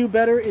trying to do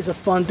better is a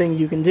fun thing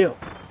you can do.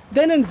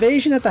 Then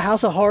Invasion at the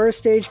House of Horror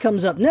stage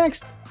comes up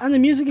next, and the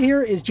music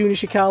here is Jun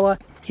Ishikawa.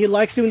 He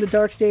likes doing the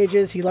dark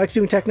stages, he likes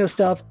doing techno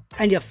stuff,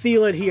 and you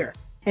feel it here.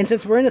 And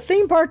since we're in a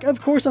theme park,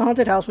 of course a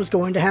haunted house was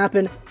going to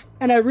happen,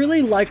 and I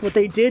really liked what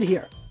they did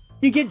here.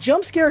 You get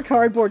jump scare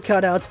cardboard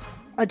cutouts,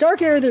 a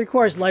dark area that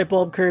requires light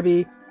bulb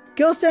Kirby,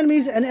 ghost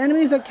enemies, and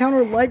enemies that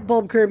counter light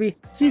bulb Kirby,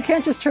 so you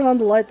can't just turn on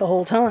the light the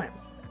whole time.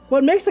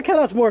 What makes the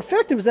cutouts more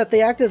effective is that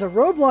they act as a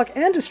roadblock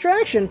and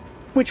distraction,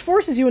 which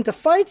forces you into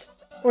fights,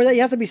 or that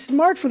you have to be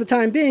smart for the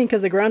time being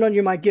because the ground on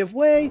you might give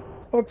way,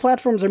 or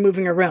platforms are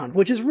moving around,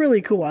 which is really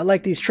cool. I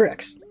like these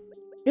tricks.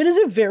 It is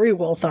a very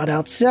well thought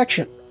out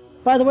section.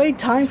 By the way,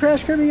 Time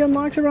Crash Kirby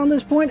unlocks around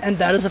this point, and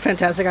that is a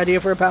fantastic idea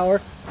for a power.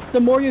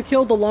 The more you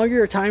kill, the longer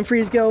your time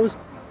freeze goes.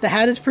 The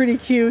hat is pretty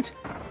cute.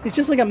 It's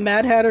just like a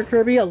Mad Hatter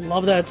Kirby. I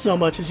love that so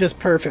much. It's just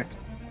perfect.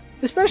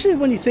 Especially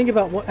when you think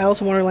about what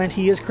Alice in Wonderland,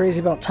 he is crazy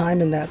about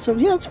time in that. So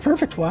yeah, it's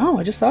perfect. Wow,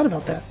 I just thought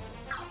about that.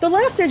 The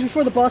last stage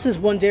before the boss is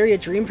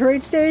Wonderia Dream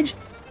Parade stage.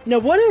 Now,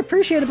 what I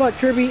appreciate about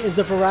Kirby is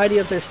the variety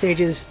of their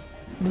stages.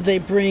 They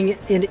bring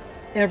in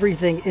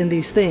everything in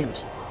these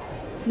themes.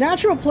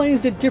 Natural Plains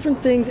did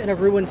different things in a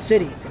ruined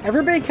city.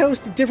 Everbay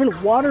Coast did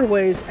different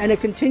waterways, and it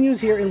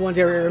continues here in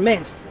Wonderia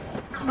Remains.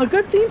 A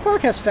good theme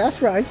park has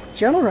fast rides,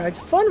 gentle rides,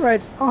 fun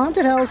rides, a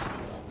haunted house,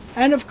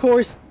 and of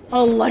course,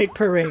 a light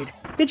parade.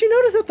 Did you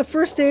notice that the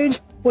first stage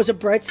was a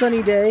bright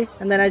sunny day,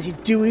 and then as you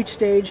do each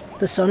stage,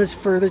 the sun is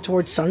further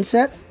towards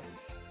sunset?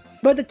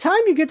 By the time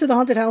you get to the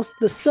haunted house,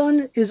 the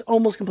sun is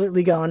almost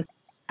completely gone,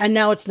 and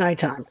now it's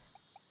nighttime.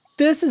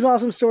 This is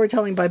awesome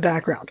storytelling by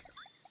background.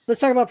 Let's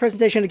talk about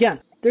presentation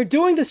again. They're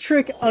doing this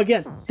trick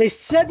again. They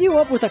set you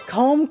up with a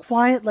calm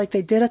quiet like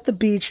they did at the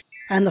beach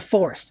and the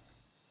forest.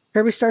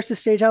 Kirby starts the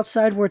stage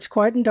outside where it's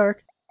quiet and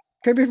dark.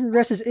 Kirby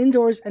progresses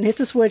indoors and hits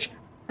a switch,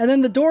 and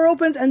then the door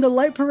opens and the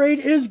light parade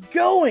is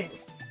going!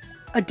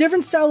 A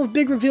different style of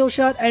big reveal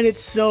shot, and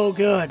it's so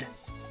good.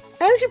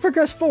 As you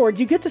progress forward,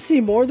 you get to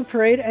see more of the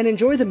parade and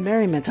enjoy the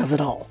merriment of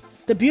it all.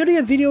 The beauty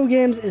of video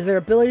games is their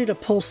ability to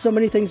pull so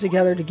many things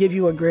together to give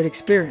you a great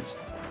experience.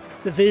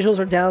 The visuals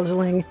are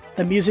dazzling,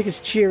 the music is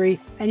cheery,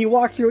 and you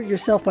walk through it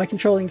yourself by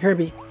controlling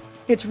Kirby.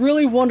 It's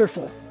really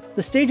wonderful.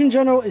 The stage in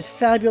general is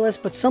fabulous,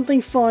 but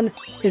something fun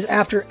is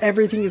after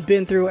everything you've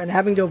been through and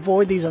having to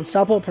avoid these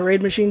unstoppable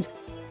parade machines.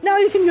 Now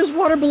you can use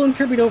Water Balloon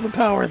Kirby to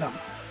overpower them.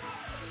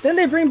 Then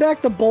they bring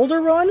back the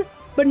Boulder Run,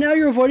 but now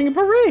you're avoiding a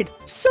parade.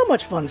 So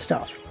much fun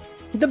stuff.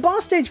 The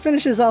boss stage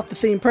finishes off the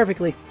theme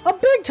perfectly. A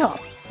big top!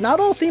 Not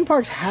all theme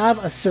parks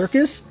have a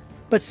circus,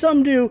 but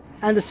some do,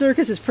 and the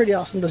circus is pretty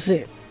awesome to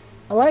see.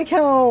 I like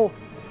how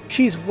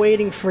she's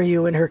waiting for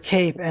you in her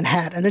cape and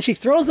hat, and then she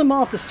throws them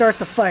off to start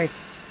the fight.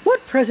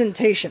 What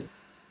presentation!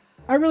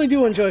 I really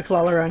do enjoy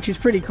Clolaran, she's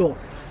pretty cool.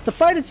 The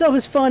fight itself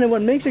is fun, and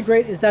what makes it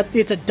great is that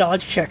it's a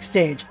dodge check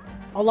stage.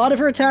 A lot of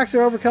her attacks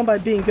are overcome by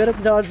being good at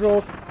the dodge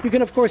roll. You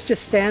can of course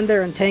just stand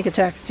there and tank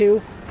attacks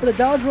too, but the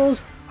dodge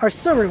rolls are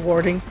so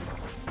rewarding.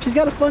 She's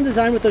got a fun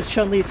design with those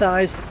Chun-Li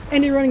thighs.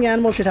 Any running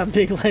animal should have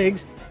big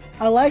legs.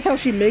 I like how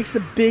she makes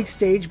the big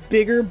stage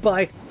bigger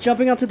by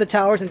jumping onto the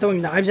towers and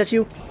throwing knives at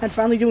you, and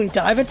finally doing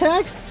dive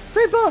attacks.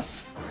 Great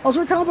boss!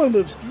 Also her combo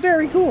moves,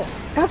 very cool.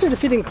 After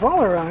defeating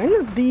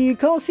Clolaran, the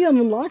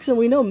Coliseum unlocks and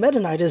we know Meta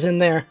Knight is in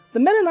there.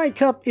 The Meta Knight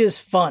Cup is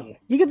fun.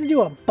 You get to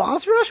do a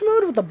boss rush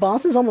mode with the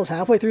bosses almost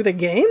halfway through the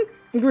game,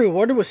 and get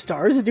rewarded with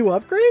stars to do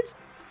upgrades.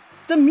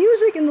 The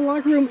music in the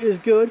locker room is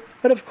good,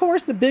 but of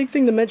course the big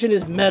thing to mention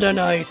is Meta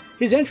Knight.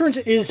 His entrance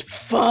is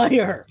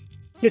fire!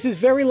 This is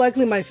very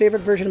likely my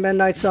favorite version of Meta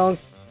Knight's song.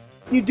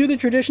 You do the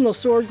traditional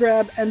sword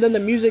grab, and then the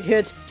music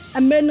hits,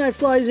 and Meta Knight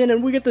flies in,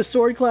 and we get the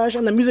sword clash,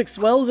 and the music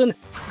swells, and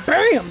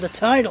BAM! The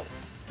title!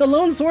 The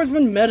Lone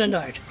Swordsman Meta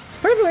Knight.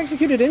 Perfectly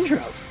executed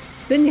intro.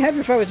 Then you have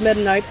your fight with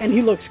Meta Knight, and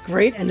he looks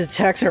great, and his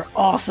attacks are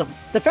awesome.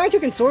 The fact you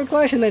can sword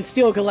clash and then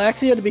steal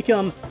Galaxia to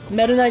become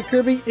Meta Knight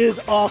Kirby is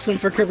awesome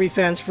for Kirby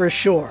fans for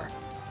sure.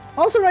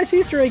 Also a nice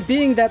Easter egg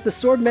being that the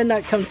sword Meta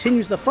Knight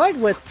continues the fight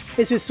with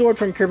is his sword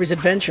from Kirby's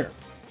Adventure.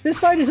 This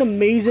fight is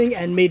amazing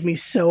and made me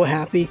so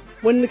happy.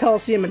 Winning the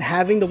Coliseum and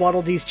having the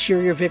Waddle Dees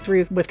cheer your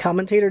victory with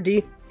Commentator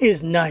D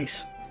is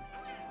nice.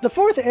 The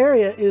fourth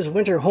area is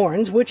Winter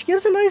Horns, which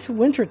gives a nice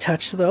winter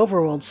touch to the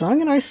overworld song,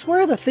 and I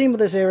swear the theme of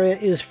this area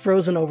is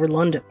Frozen over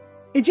London.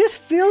 It just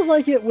feels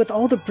like it with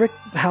all the brick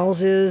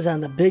houses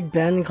and the Big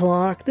Ben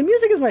clock. The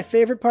music is my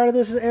favorite part of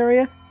this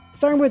area.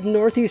 Starting with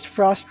Northeast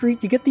Frost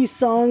Street, you get these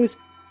songs,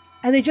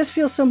 and they just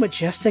feel so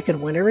majestic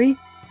and wintry.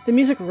 The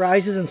music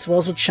rises and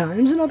swells with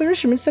chimes and other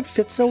instruments that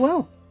fit so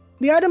well.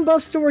 The item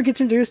buff store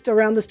gets introduced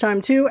around this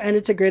time too, and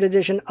it's a great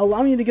addition,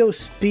 allowing you to go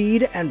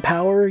speed and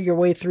power your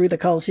way through the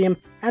Coliseum,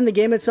 and the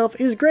game itself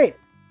is great.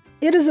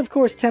 It is of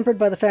course tempered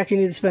by the fact you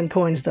need to spend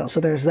coins though,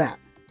 so there's that.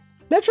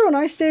 Metro and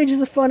Ice Stage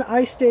is a fun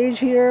ice stage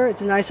here.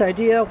 It's a nice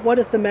idea. What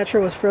if the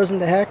Metro was frozen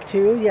to heck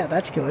too? Yeah,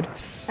 that's good.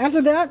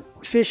 After that,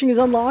 fishing is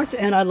unlocked,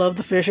 and I love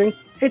the fishing.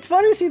 It's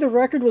funny to see the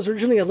record was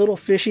originally a little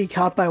fishy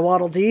caught by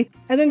Waddle Dee,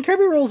 and then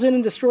Kirby rolls in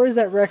and destroys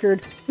that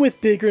record with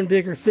bigger and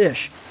bigger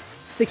fish.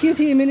 The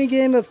QTE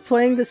minigame of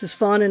playing this is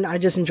fun, and I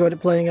just enjoyed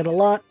playing it a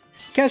lot.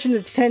 Catching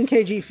the 10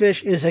 kg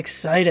fish is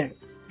exciting.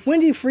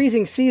 Windy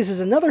Freezing Seas is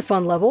another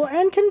fun level,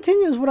 and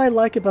continues what I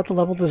like about the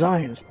level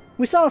designs.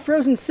 We saw a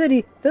frozen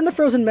city, then the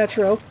frozen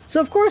metro, so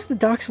of course the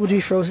docks would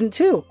be frozen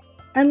too.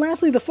 And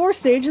lastly, the fourth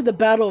stage, the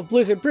Battle of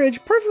Blizzard Bridge,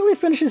 perfectly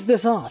finishes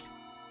this off.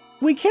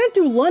 We can't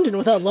do London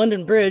without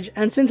London Bridge,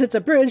 and since it's a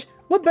bridge,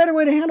 what better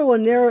way to handle a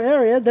narrow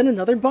area than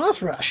another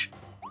boss rush?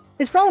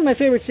 It's probably my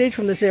favorite stage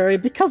from this area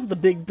because of the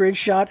big bridge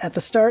shot at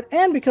the start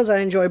and because I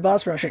enjoy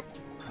boss rushing.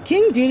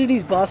 King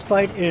Dedede's boss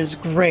fight is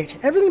great.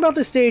 Everything about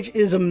this stage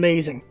is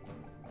amazing.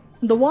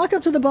 The walk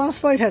up to the boss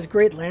fight has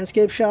great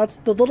landscape shots,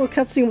 the little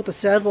cutscene with the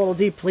sad Waddle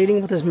Dee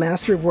pleading with his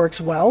master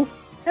works well,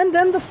 and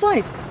then the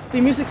fight!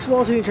 The music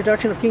swells to the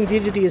introduction of King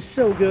Dedede is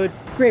so good,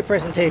 great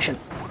presentation.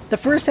 The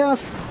first half,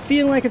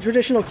 feeling like a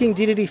traditional King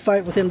Dedede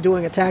fight with him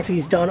doing attacks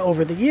he's done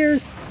over the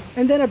years,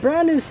 and then a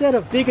brand new set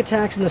of big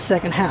attacks in the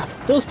second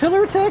half. Those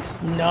pillar attacks?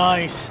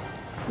 Nice!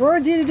 Roar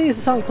Dedede is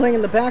the song playing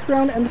in the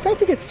background, and the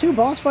fact he gets 2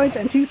 boss fights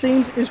and 2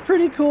 themes is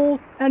pretty cool,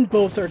 and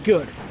both are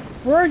good.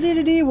 Roar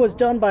Dedede was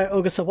done by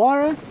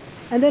Ogasawara,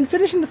 and then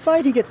finishing the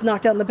fight he gets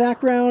knocked out in the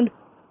background,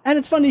 and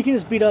it's fun you can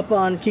just beat up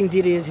on King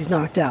Dedede as he's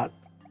knocked out.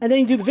 And then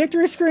you do the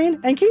victory screen,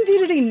 and King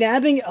Dedede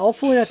nabbing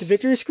Elfwin at the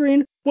victory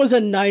screen was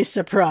a nice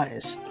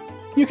surprise.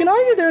 You can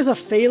argue there's a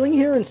failing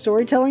here in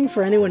storytelling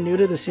for anyone new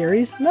to the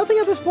series. Nothing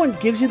at this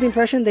point gives you the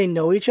impression they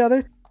know each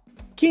other.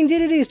 King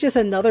Dedede is just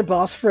another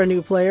boss for a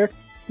new player.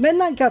 Meta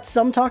Knight got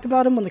some talk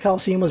about him when the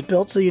Colosseum was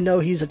built, so you know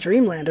he's a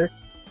Dreamlander.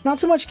 Not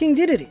so much King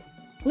Dedede.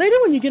 Later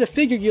when you get a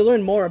figure you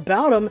learn more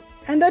about him,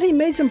 and that he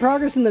made some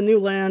progress in the new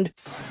land,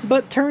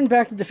 but turned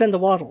back to defend the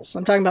Waddles.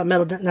 I'm talking about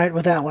Meta Knight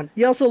with that one.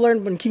 You also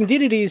learned when King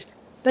Dedede's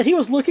that he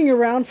was looking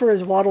around for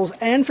his Waddles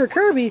and for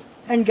Kirby,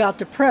 and got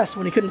depressed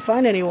when he couldn't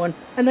find anyone,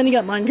 and then he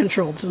got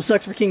mind-controlled, so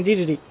sucks for King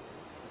Dedede.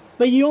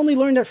 But you only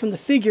learned that from the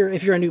figure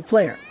if you're a new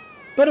player.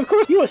 But of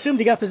course you assumed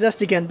he got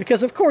possessed again,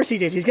 because of course he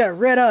did, he's got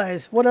red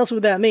eyes, what else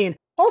would that mean?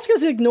 Also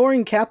because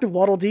ignoring captive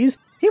Waddle Dees,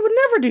 he would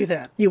never do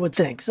that, you would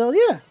think, so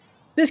yeah.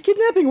 This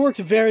kidnapping works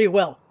very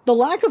well. The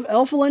lack of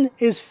Elfwin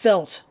is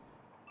felt.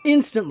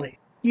 Instantly.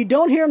 You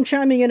don't hear him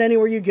chiming in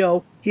anywhere you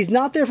go, he's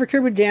not there for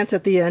Kirby Dance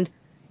at the end,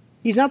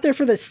 he's not there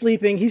for the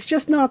sleeping, he's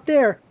just not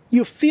there.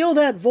 You feel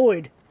that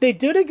void. They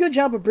did a good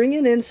job of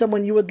bringing in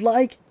someone you would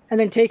like,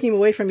 and then taking him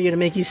away from you to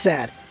make you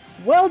sad.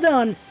 Well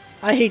done!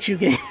 I hate you,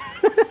 game.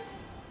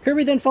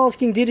 Kirby then follows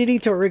King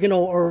Dedede to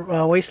Original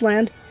or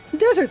Wasteland.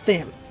 Desert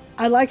theme.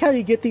 I like how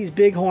you get these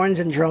big horns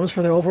and drums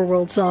for their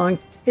overworld song.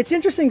 It's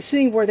interesting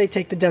seeing where they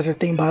take the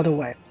desert theme, by the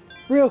way.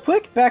 Real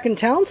quick, back in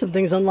town, some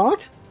things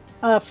unlocked.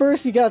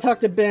 First, you gotta talk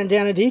to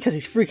Bandana D, because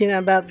he's freaking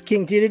out about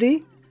King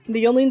Dedede.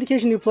 The only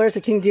indication new players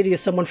to King Dedede is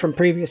someone from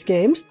previous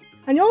games.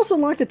 And you also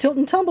unlock the Tilt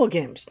and Tumble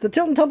games. The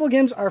Tilt and Tumble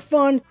games are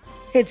fun.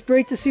 It's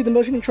great to see the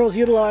motion controls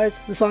utilized.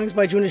 The song's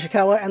by Jun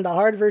Ishikawa, and the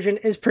hard version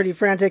is pretty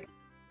frantic.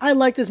 I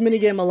like this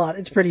minigame a lot.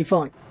 It's pretty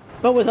fun.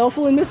 But with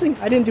Elfwin missing,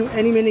 I didn't do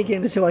any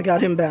minigames until I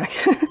got him back.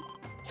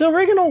 So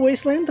Original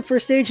Wasteland, the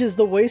first stage is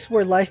the waste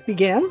where life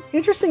began.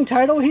 Interesting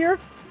title here.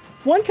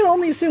 One can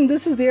only assume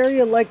this is the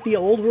area like the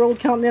old world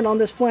continent on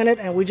this planet,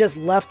 and we just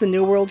left the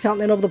new world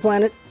continent of the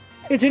planet.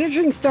 It's an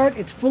interesting start.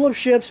 It's full of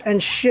ships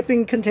and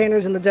shipping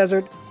containers in the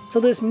desert. So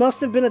this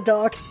must have been a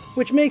dock,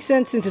 which makes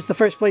sense since it's the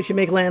first place you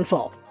make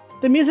landfall.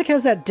 The music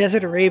has that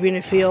desert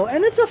Arabian feel,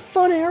 and it's a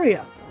fun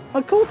area.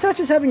 A cool touch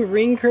is having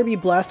Ring Kirby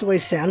blast away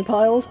sand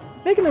piles,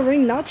 making the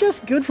ring not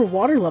just good for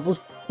water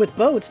levels with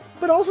boats,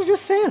 but also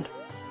just sand.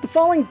 The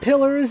falling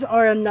pillars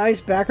are a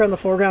nice background in the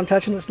foreground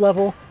touch in this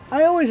level.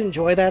 I always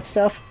enjoy that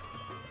stuff.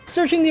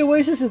 Searching the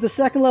Oasis is the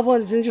second level,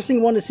 and it's an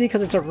interesting one to see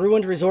because it's a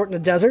ruined resort in the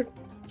desert.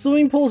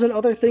 Swimming pools and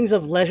other things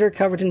of leisure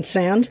covered in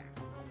sand.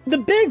 The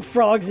big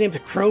frogs named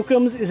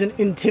Crocums is an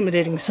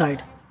intimidating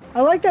sight.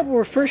 I like that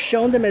we're first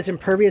shown them as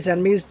impervious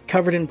enemies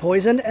covered in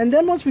poison, and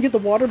then once we get the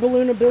water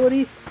balloon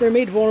ability, they're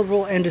made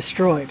vulnerable and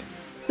destroyed.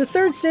 The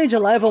third stage,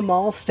 Aliva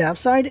Mall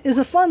Stabside, is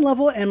a fun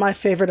level and my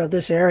favorite of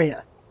this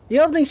area. The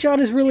opening shot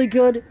is really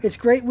good. It's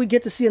great we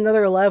get to see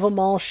another Aliva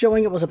Mall,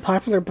 showing it was a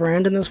popular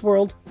brand in this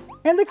world.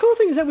 And the cool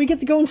thing is that we get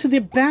to go into the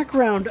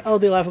background of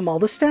the Aliva Mall,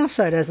 the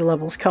Staffside as the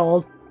level's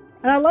called.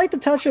 And I like the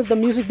touch of the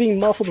music being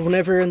muffled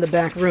whenever you're in the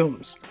back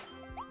rooms.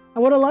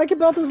 And what I like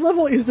about this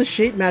level is the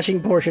shape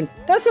matching portion.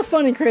 That's a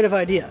fun and creative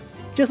idea.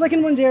 Just like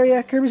in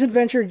Windaria, Kirby's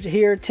adventure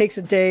here takes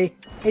a day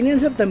and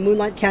ends up the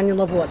Moonlight Canyon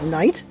level at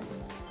night.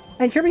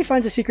 And Kirby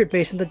finds a secret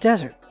base in the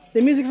desert.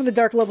 The music for the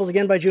dark levels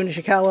again by Jun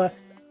Ishikawa.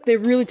 They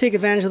really take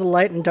advantage of the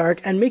light and dark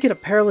and make it a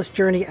perilous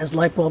journey as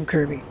Lightbulb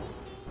Kirby.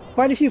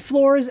 Quite a few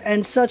floors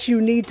and such you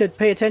need to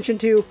pay attention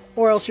to,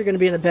 or else you're going to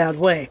be in a bad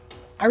way.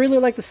 I really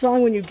like the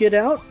song When You Get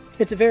Out.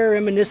 It's very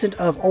reminiscent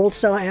of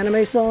old-style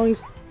anime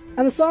songs.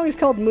 And the song is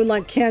called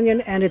Moonlight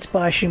Canyon, and it's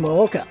by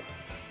Shimooka.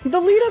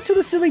 The lead up to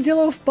the Silly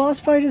Dillo boss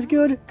fight is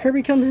good.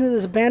 Kirby comes into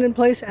this abandoned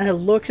place, and it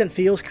looks and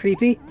feels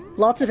creepy.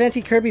 Lots of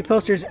anti-Kirby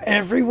posters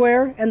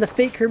everywhere, and the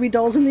fake Kirby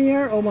dolls in the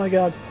air, oh my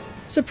god.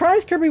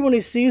 Surprise Kirby when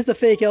he sees the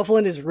fake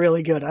Elfland is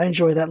really good. I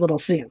enjoy that little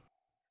scene.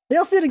 They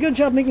also did a good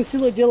job making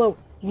Silly Dillo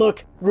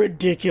look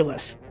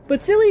ridiculous.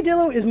 But Silly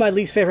Dillo is my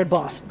least favorite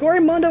boss. Gory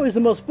Mondo is the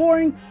most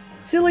boring.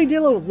 Silly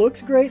Dillo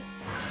looks great.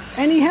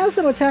 And he has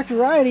some attack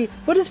variety,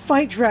 but his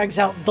fight drags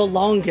out the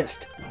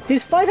longest.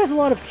 His fight has a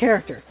lot of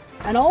character,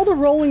 and all the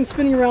rolling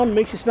spinning around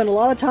makes you spend a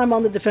lot of time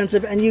on the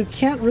defensive, and you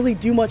can't really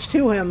do much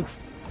to him,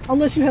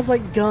 unless you have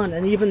like Gun,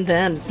 and even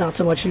then, it's not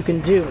so much you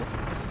can do.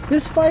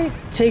 This fight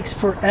takes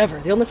forever.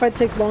 The only fight that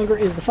takes longer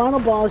is the final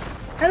boss,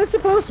 and it's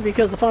supposed to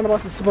because the final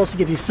boss is supposed to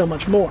give you so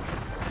much more.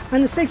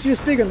 And the stakes are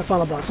just bigger in the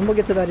final boss, and we'll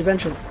get to that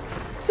eventually.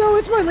 So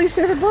it's my least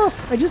favorite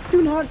boss. I just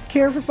do not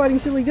care for fighting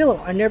Silly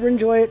Dillo. I never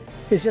enjoy it.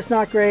 It's just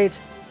not great.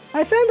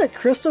 I found that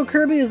Crystal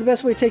Kirby is the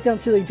best way to take down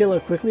Silly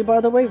Dillo quickly, by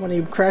the way. When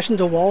you crash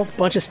into a wall with a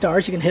bunch of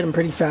stars, you can hit him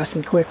pretty fast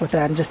and quick with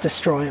that and just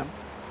destroy him.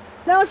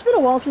 Now, it's been a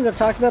while since I've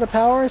talked about a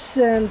power,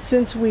 and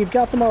since we've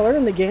got them all early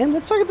in the game,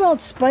 let's talk about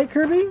Spike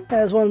Kirby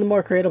as one of the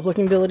more creative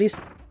looking abilities.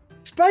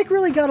 Spike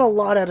really got a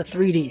lot out of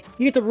 3D.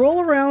 You get to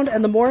roll around,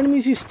 and the more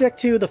enemies you stick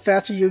to, the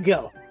faster you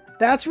go.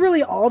 That's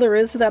really all there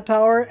is to that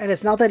power, and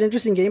it's not that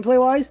interesting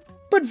gameplay-wise,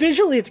 but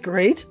visually it's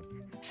great.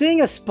 Seeing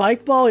a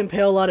spike ball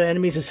impale a lot of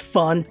enemies is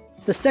fun.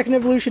 The second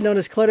evolution, known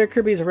as Clutter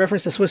Kirby, is a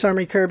reference to Swiss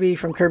Army Kirby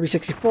from Kirby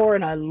 64,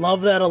 and I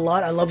love that a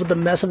lot. I love the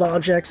mess of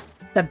objects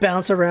that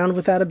bounce around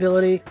with that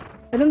ability.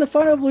 And then the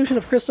final evolution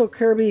of Crystal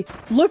Kirby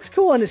looks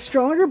cool and is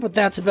stronger, but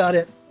that's about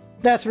it.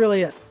 That's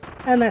really it.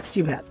 And that's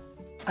too bad.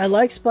 I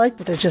like Spike,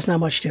 but there's just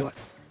not much to it.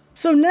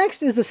 So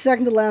next is the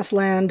second to last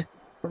land,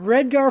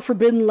 Redgar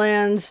Forbidden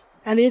Lands,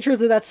 and the intro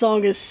to that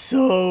song is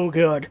so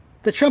good.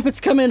 The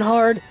trumpets come in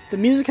hard, the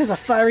music has a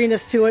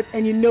fieriness to it,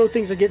 and you know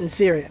things are getting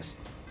serious.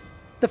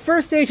 The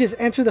first stage is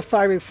Enter the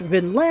Fiery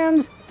Forbidden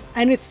Lands,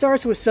 and it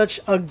starts with such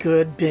a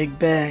good big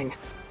bang.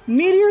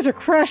 Meteors are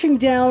crashing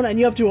down and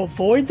you have to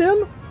avoid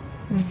them?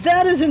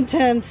 That is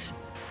intense.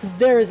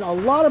 There is a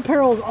lot of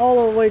perils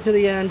all the way to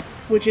the end,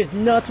 which is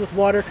nuts with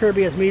Water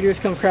Kirby as meteors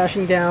come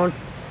crashing down.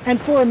 And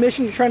for a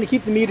mission, you're trying to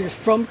keep the meteors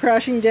from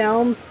crashing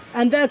down,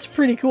 and that's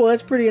pretty cool,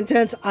 that's pretty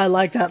intense. I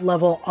like that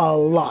level a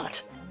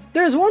lot.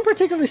 There's one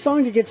particular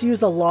song that gets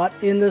used a lot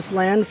in this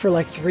land for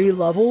like 3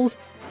 levels,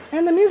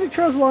 and the music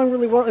trails along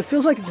really well. It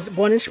feels like it's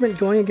one instrument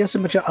going against a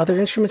bunch of other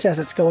instruments as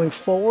it's going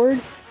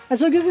forward, and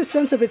so it gives a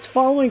sense of it's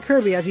following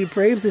Kirby as he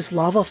braves this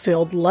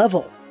lava-filled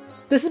level.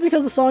 This is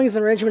because the song is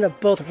an arrangement of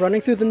both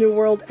Running Through the New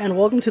World and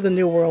Welcome to the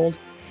New World,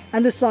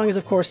 and this song is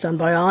of course done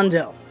by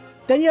Ando.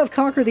 Then you have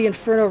Conquer the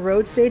Inferno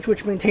Road stage,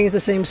 which maintains the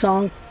same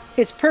song.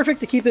 It's perfect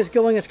to keep this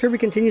going as Kirby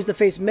continues to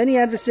face many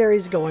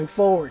adversaries going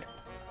forward.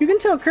 You can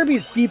tell Kirby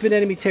is deep in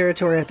enemy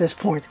territory at this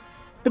point.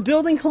 The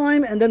building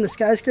climb and then the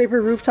skyscraper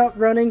rooftop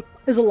running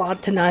is a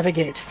lot to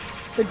navigate.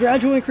 The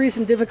gradual increase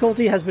in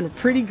difficulty has been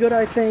pretty good,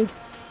 I think,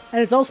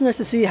 and it's also nice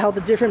to see how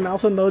the different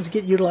Malfa modes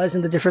get utilized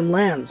in the different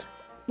lands.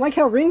 Like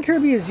how Ring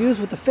Kirby is used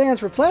with the fans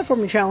for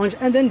platforming challenge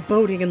and then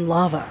boating in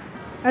lava.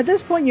 At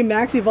this point you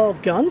max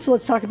evolve guns, so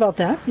let's talk about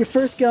that. Your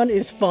first gun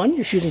is fun,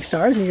 you're shooting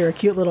stars and you're a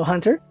cute little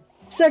hunter.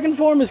 Second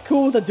form is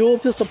cool with a dual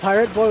pistol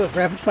pirate boy with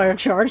rapid fire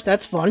charge,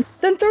 that's fun.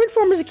 Then third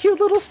form is a cute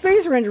little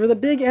space ranger with a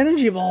big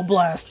energy ball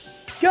blast.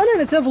 Gun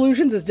and its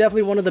evolutions is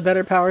definitely one of the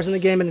better powers in the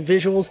game in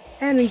visuals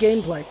and in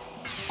gameplay.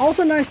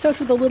 Also nice touch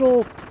with the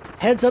little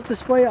heads up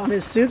display on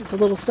his suit, it's a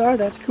little star,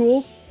 that's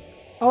cool.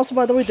 Also,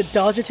 by the way, the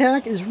dodge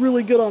attack is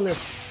really good on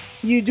this.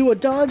 You do a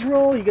dodge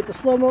roll, you get the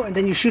slow-mo, and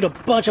then you shoot a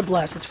bunch of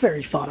blasts. It's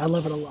very fun, I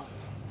love it a lot.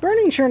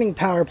 Burning Churning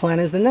Power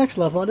Plant is the next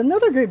level and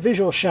another great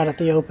visual shot at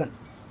the open.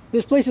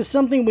 This place is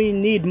something we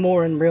need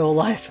more in real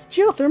life.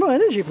 Geothermal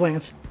energy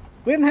plants.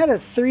 We haven't had a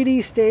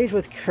 3D stage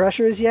with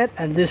crushers yet,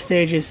 and this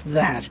stage is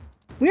that.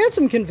 We had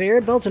some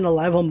conveyor belts in a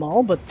Live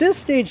Mall, but this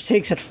stage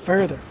takes it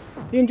further.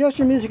 The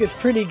industrial music is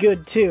pretty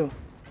good too.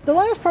 The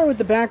last part with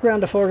the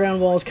background to foreground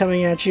walls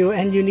coming at you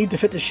and you need to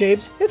fit the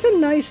shapes, it's a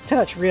nice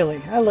touch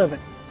really, I love it.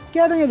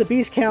 Gathering of the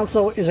Beast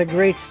Council is a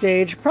great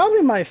stage,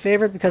 probably my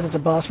favorite because it's a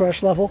boss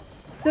rush level.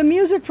 The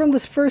music from the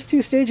first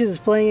 2 stages is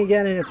playing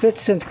again and it fits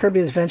since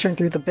Kirby is venturing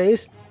through the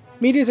base.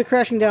 Meteors are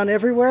crashing down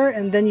everywhere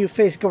and then you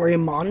face Gory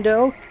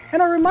Mondo,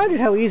 and I'm reminded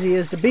how easy it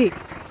is to beat.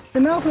 The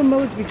Malfa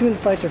modes between the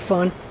fights are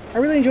fun. I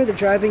really enjoy the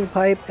driving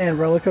pipe and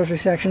roller coaster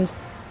sections.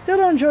 Still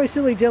don't enjoy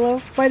Silly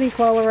Dillo. Fighting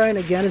Clawlorine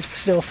again is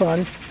still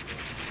fun.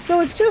 So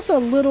it's just a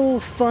little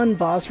fun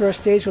boss rush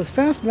stage with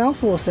fast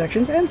mouthful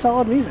sections and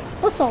solid music.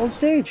 A solid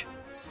stage.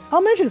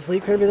 I'll mention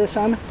Sleep Kirby this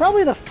time.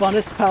 Probably the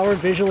funnest power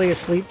visually is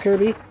Sleep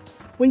Kirby.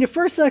 When you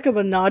first suck up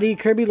a naughty,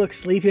 Kirby looks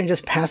sleepy and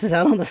just passes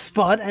out on the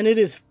spot, and it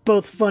is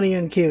both funny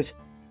and cute.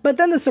 But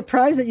then the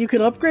surprise that you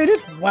can upgrade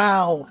it?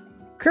 Wow!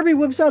 Kirby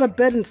whips out of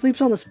bed and sleeps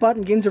on the spot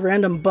and gains a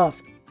random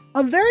buff.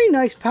 A very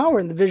nice power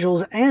in the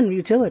visuals and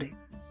utility.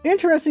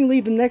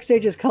 Interestingly, the next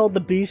stage is called the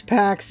Beast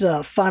Pack's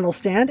Final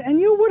Stand, and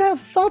you would have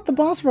thought the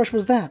boss rush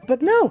was that,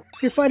 but no,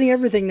 you're fighting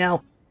everything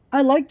now.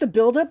 I like the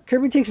build-up.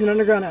 Kirby takes an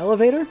underground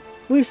elevator.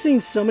 We've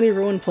seen so many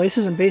ruined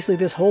places, and basically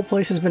this whole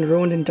place has been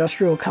ruined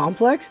industrial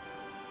complex,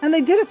 and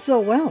they did it so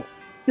well.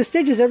 This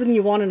stage is everything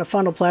you want in a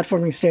final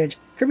platforming stage.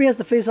 Kirby has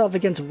to face off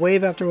against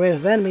wave after wave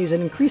of enemies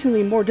in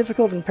increasingly more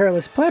difficult and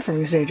perilous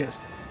platforming stages.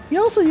 He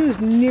also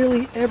used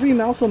nearly every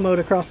Malfa mode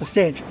across the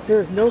stage.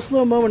 There is no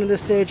slow moment in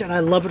this stage, and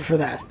I love it for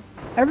that.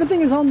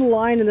 Everything is on the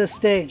line in this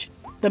stage.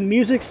 The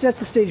music sets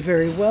the stage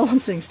very well,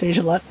 I'm saying stage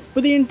a lot,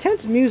 with the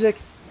intense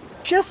music,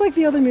 just like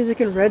the other music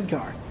in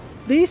Redgar.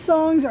 These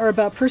songs are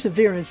about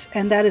perseverance,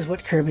 and that is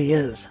what Kirby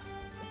is.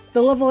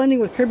 The level ending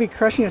with Kirby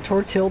crushing a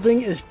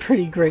Tortilding is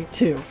pretty great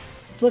too.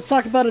 So let's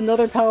talk about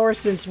another power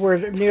since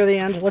we're near the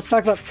end. Let's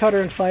talk about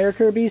Cutter and Fire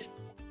Kirbys.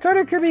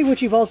 Carter Kirby,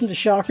 which evolves into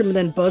Shockrum and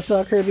then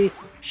Buzzsaw Kirby.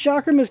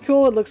 Shockrum is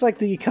cool, it looks like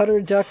the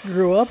Cutter Duck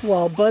grew up,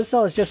 while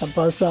Buzzsaw is just a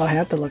Buzzsaw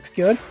hat that looks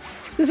good.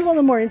 This is one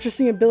of the more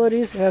interesting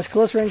abilities. It has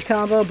close range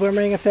combo,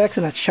 boomerang effects,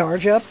 and a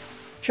charge up.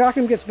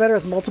 Shockrum gets better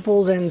with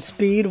multiples and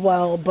speed,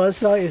 while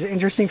Buzzsaw is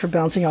interesting for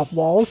bouncing off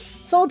walls.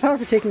 Solid power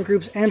for taking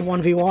groups and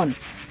 1v1.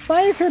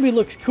 Fire Kirby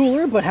looks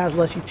cooler, but has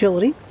less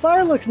utility.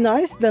 Fire looks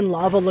nice, then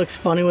Lava looks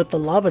funny with the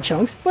lava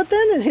chunks, but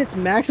then it hits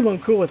maximum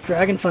cool with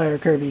Dragonfire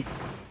Kirby.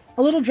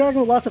 A little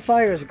dragon with lots of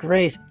fire is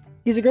great.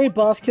 He's a great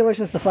boss killer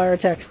since the fire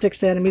attack sticks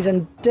to enemies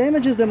and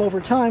damages them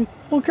over time,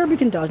 while Kirby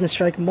can dodge and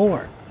strike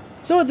more.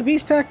 So with the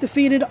Beast Pack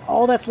defeated,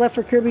 all that's left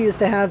for Kirby is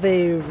to have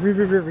a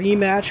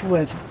rematch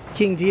with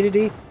King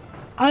Dedede.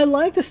 I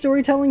like the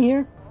storytelling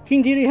here.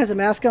 King Dedede has a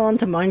mask on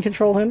to mind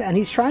control him, and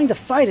he's trying to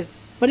fight it,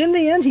 but in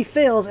the end he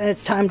fails and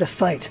it's time to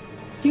fight.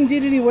 King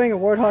Dedede wearing a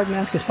Warthog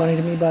mask is funny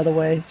to me, by the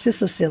way. It's just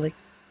so silly.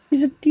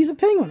 He's a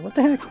penguin, what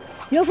the heck?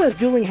 He also has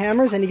dueling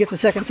hammers, and he gets a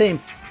second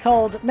theme,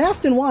 called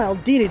Masked and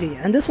Wild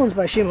Dedede, and this one's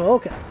by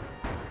Shimaoka.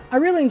 I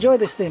really enjoy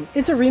this theme.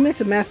 It's a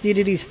remix of Masked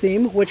Dedede's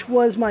theme, which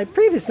was my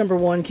previous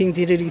 #1 King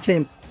Dedede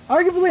theme.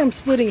 Arguably I'm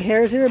splitting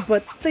hairs here,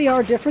 but they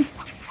are different.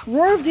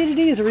 Roar of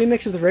Dedede is a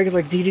remix of the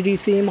regular Dedede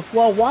theme,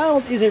 while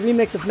Wild is a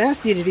remix of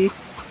Masked Dedede,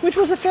 which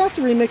was a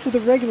faster remix of the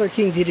regular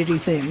King Dedede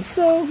theme,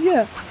 so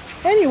yeah.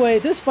 Anyway,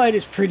 this fight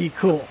is pretty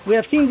cool. We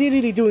have King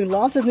Dedede doing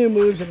lots of new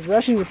moves and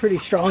rushing you pretty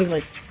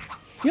strongly.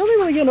 You only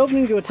really get an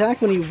opening to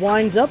attack when he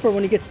winds up or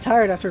when he gets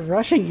tired after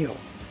rushing you.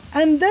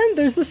 And then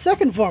there's the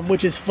second form,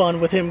 which is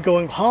fun, with him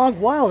going hog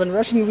wild and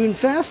rushing you even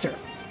faster.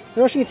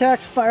 The rushing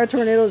attacks, fire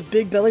tornadoes,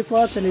 big belly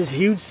flops, and his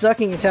huge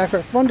sucking attack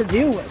are fun to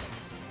deal with.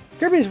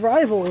 Kirby's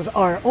rivals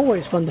are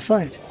always fun to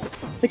fight.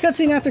 The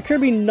cutscene after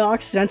Kirby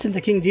knocks sense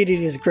into King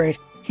Dedede is great.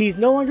 He's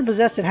no longer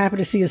possessed and happy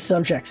to see his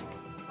subjects.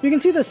 You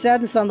can see the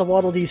sadness on the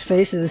Waddle Dee's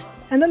faces,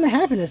 and then the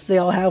happiness they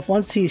all have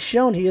once he's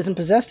shown he isn't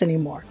possessed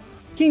anymore.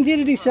 King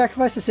Dedede's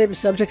sacrifice to save his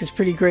subjects is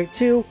pretty great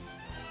too.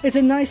 It's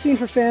a nice scene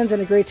for fans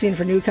and a great scene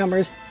for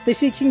newcomers. They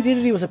see King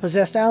Dedede was a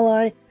possessed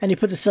ally, and he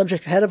puts his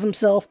subjects ahead of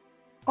himself.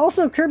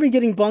 Also, Kirby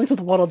getting bunked with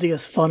Waddle Dee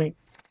is funny.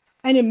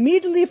 And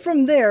immediately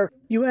from there,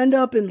 you end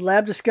up in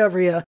Lab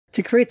Discoveria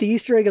to create the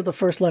Easter egg of the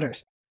first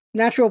letters.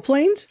 Natural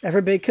Plains,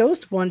 Everbay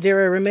Coast,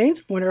 Wandera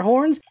Remains, Winter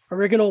Horns,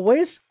 Original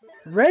Wastes,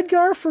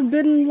 Redgar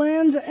Forbidden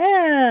Lands,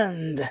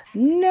 and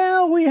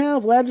now we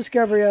have Lab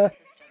Discoveria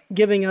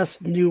giving us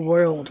New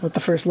World with the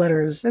first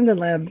letters, and then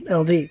Lab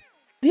LD.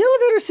 The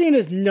elevator scene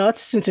is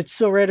nuts since it's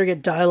so rare to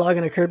get dialogue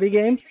in a Kirby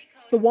game.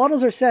 The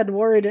Waddles are sad and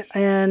worried,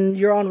 and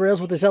you're on rails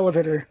with this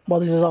elevator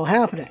while this is all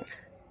happening.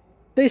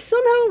 They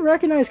somehow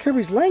recognize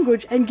Kirby's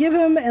language and give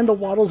him and the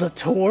Waddles a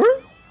tour?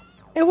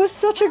 It was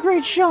such a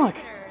great shock.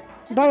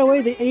 By the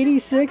way, the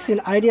 86 in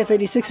IDF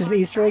 86 is an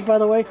Easter egg, by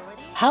the way.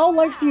 Hal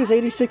likes to use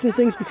 86 in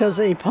things because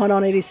a pun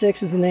on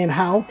 86 is the name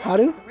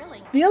Hadu.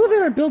 The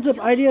elevator builds up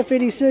IDF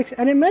 86,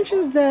 and it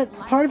mentions that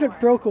part of it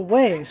broke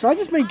away, so I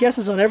just made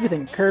guesses on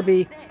everything.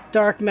 Kirby,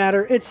 Dark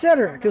Matter,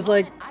 etc. Because,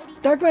 like,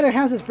 Dark Matter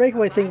has this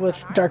breakaway thing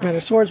with Dark Matter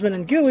Swordsman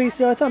and Gooey,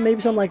 so I thought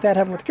maybe something like that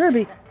happened with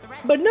Kirby.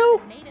 But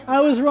no, I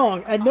was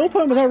wrong. At no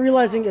point was I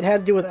realizing it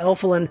had to do with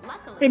Elfilin.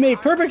 It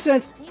made perfect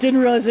sense, didn't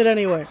realize it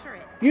anyway.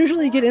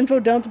 Usually you get info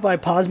dumped by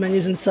pause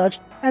menus and such,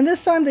 and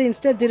this time they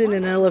instead did it in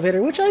an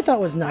elevator, which I thought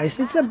was nice.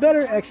 It's a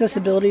better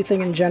accessibility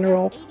thing in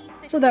general,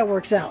 so that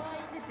works out.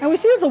 And we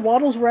see that the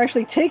Waddles were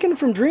actually taken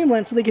from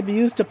Dreamland so they could be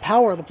used to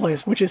power the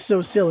place, which is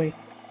so silly.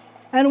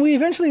 And we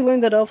eventually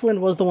learned that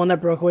Elfland was the one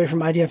that broke away from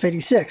IDF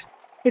 86.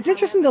 It's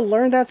interesting to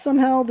learn that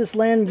somehow this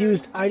land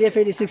used IDF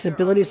 86's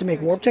abilities to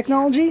make warp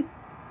technology.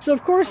 So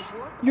of course,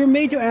 you're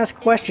made to ask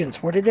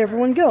questions. Where did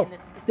everyone go?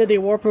 Did they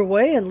warp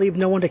away and leave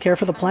no one to care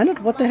for the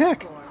planet? What the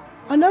heck?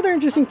 Another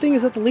interesting thing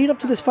is that the lead up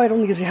to this fight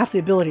only gives you half the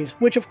abilities,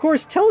 which of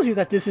course tells you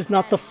that this is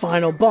not the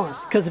final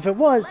boss, because if it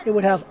was, it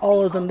would have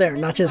all of them there,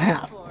 not just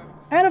half.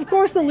 And of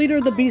course the leader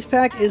of the Beast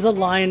Pack is a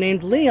lion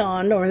named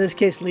Leon, or in this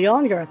case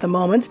Leongar at the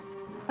moment,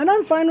 and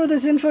I'm fine with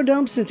this info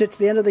dump since it's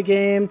the end of the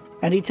game,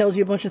 and he tells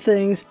you a bunch of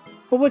things,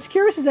 but what's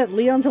curious is that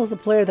Leon tells the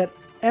player that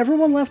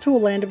everyone left to a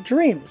land of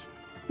dreams.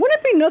 Wouldn't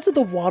it be nuts if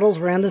the Waddles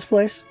ran this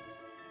place?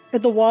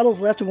 If the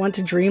Waddles left and went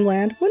to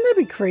Dreamland, wouldn't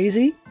that be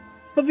crazy?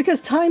 But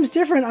because time's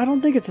different, I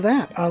don't think it's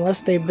that,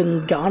 unless they've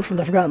been gone from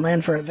the Forgotten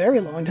Land for a very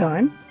long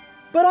time.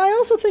 But I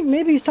also think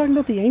maybe he's talking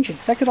about the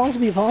Ancients. That could also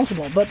be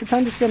possible, but the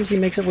time discrepancy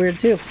makes it weird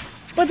too.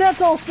 But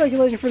that's all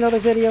speculation for another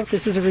video.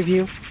 This is a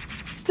review.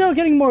 Still,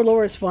 getting more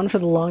lore is fun for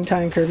the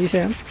longtime Kirby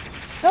fans.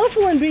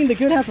 Elfilin being the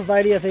good half of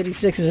IDF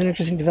 86 is an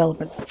interesting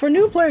development. For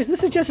new players,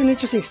 this is just an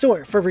interesting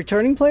story. For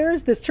returning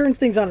players, this turns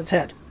things on its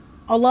head.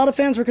 A lot of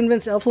fans were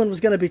convinced Elfilin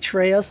was going to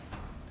betray us,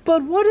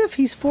 but what if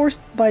he's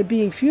forced by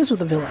being fused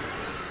with a villain?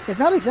 It's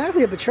not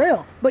exactly a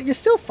betrayal, but you're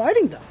still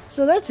fighting them,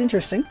 so that's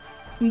interesting.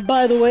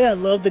 By the way, I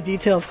love the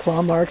detail of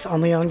claw marks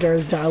on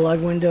Leongar's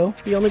dialogue window.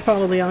 The only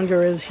problem with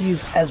Leongar is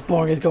he's as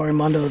boring as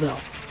Gorimundo, though.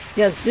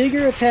 He has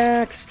bigger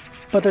attacks,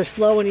 but they're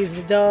slow and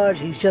easy to dodge.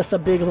 He's just a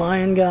big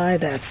lion guy,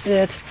 that's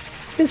it.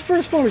 His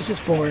first form is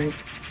just boring.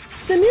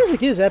 The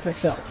music is epic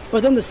though,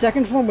 but then the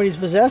second form when he's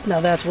possessed, now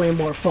that's way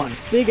more fun.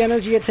 Big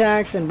energy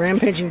attacks and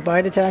rampaging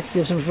bite attacks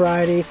give some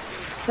variety.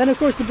 Then of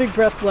course the big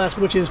breath blast,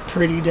 which is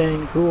pretty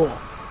dang cool.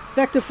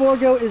 Vector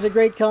Forgo is a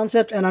great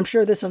concept, and I'm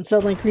sure this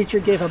unsettling creature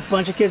gave a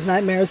bunch of kids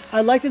nightmares.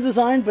 I like the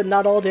design, but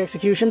not all the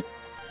execution.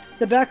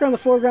 The background, the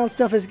foreground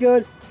stuff is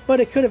good,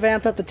 but it could have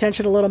amped up the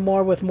tension a little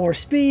more with more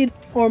speed,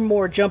 or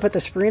more jump at the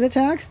screen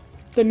attacks.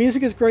 The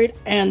music is great,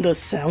 and the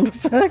sound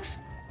effects.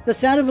 The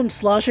sound of him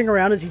sloshing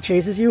around as he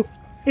chases you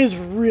is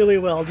really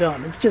well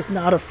done. It's just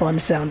not a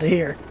fun sound to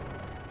hear.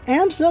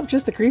 Amps up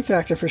just the creep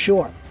factor for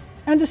sure.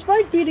 And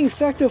despite beating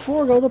Fecto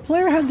Forgo, the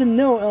player had to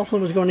know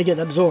Elflin was going to get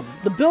absorbed.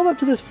 The build-up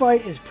to this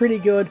fight is pretty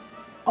good.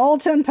 All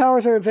 10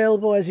 powers are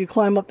available as you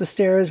climb up the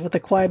stairs with a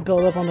quiet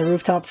build-up on the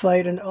rooftop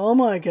fight, and oh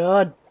my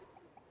god.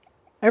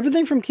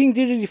 Everything from King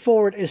Dedede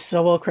forward is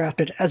so well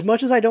crafted. As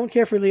much as I don't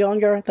care for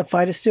Leongar, the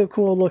fight is still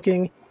cool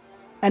looking,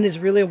 and is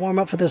really a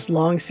warm-up for this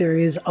long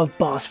series of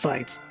boss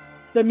fights.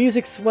 The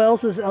music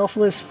swells as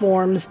Elfless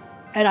forms,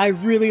 and I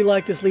really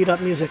like this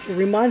lead-up music. It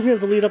reminds me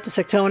of the lead-up to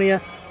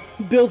Sectonia,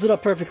 builds it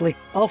up perfectly.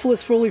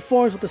 Elfless fully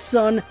forms with the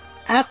sun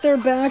at their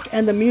back,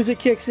 and the music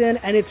kicks in,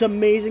 and it's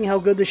amazing how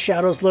good the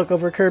shadows look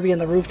over Kirby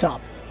and the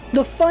rooftop.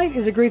 The fight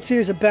is a great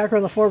series of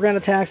background and foreground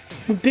attacks,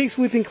 with big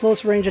sweeping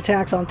close-range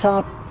attacks on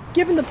top,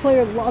 giving the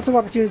player lots of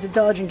opportunities to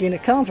dodge and gain a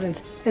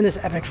confidence in this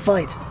epic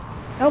fight.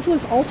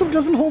 Elfless also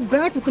doesn't hold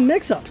back with the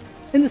mix-up.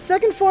 In the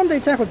second form, they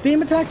attack with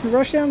beam attacks and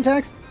rushdown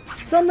attacks,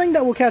 something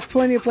that will catch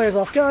plenty of players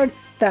off guard.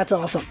 That's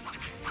awesome.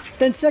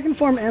 Then second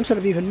form amps it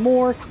up even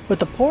more, with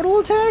the portal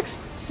attacks,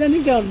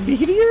 sending down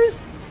meteors,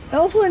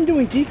 Elflin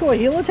doing decoy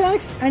heal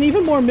attacks, and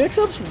even more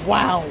mix-ups?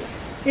 Wow!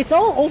 It's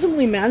all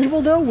ultimately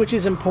manageable though, which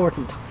is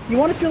important. You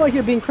want to feel like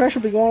you're being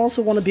pressured, but you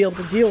also want to be able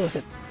to deal with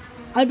it.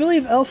 I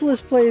believe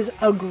Elfless plays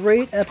a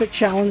great epic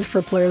challenge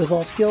for players of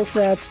all skill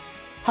sets.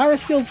 Higher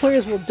skilled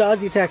players will dodge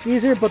the attacks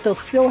easier, but they'll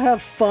still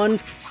have fun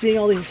seeing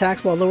all these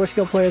attacks, while lower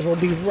skilled players will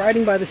be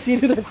riding by the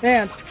seat of their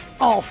pants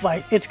all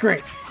fight. It's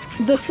great.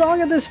 The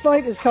song of this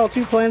fight is called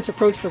Two Planets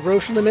Approach the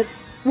Roche Limit,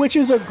 which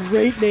is a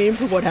great name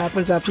for what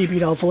happens after you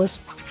beat Elfless.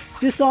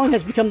 This song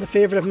has become the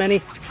favorite of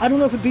many. I don't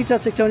know if it beats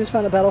out Sectonia's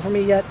Final Battle for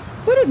me yet,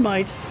 but it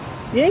might.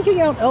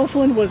 Yanking out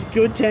Elflin was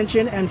good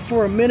tension, and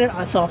for a minute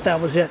I thought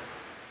that was it.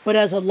 But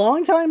as a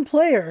longtime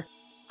player,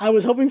 I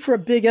was hoping for a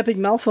big epic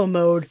Malfo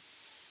mode,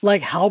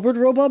 like Halberd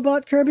Robot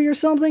Bot Kirby or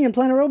something in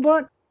Planet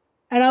Robot,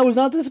 and I was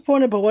not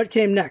disappointed by what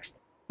came next.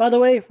 By the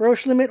way,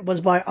 Roche Limit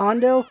was by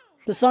Ando.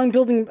 The song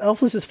building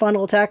Elfless'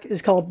 final attack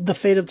is called The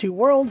Fate of Two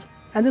Worlds,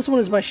 and this one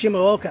is by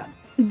Shimooka.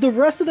 The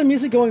rest of the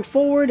music going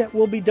forward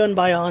will be done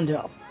by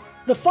Ando.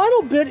 The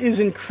final bit is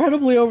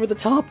incredibly over the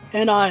top,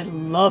 and I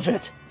love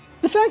it.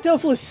 The fact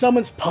Elfless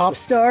summons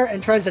Popstar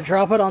and tries to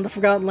drop it on the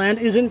Forgotten Land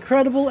is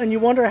incredible, and you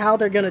wonder how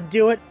they're gonna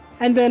do it,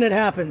 and then it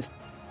happens.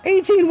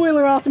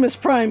 18-wheeler Optimus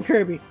Prime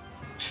Kirby.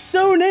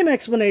 So name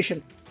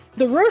explanation.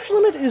 The Roche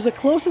Limit is the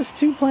closest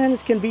two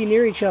planets can be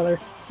near each other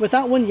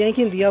without one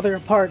yanking the other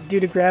apart due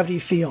to gravity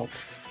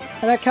fields.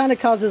 And that kind of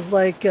causes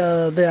like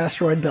the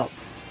asteroid belt.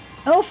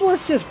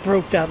 Elfless just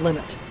broke that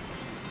limit.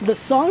 The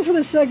song for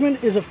this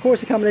segment is of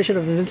course a combination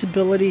of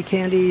Invincibility,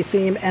 Candy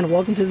theme, and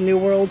Welcome to the New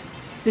World.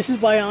 This is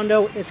by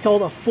Ando. It's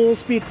called A Full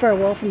Speed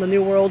Farewell from the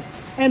New World.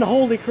 And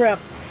holy crap,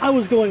 I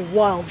was going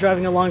wild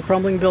driving along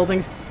crumbling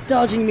buildings,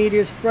 dodging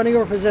meteors, running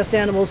over possessed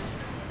animals,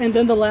 and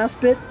then the last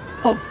bit,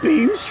 a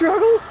beam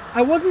struggle?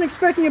 I wasn't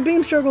expecting a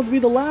beam struggle to be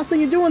the last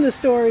thing you do in this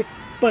story,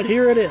 but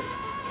here it is.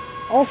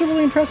 Also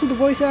really impressed with the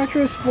voice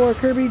actress for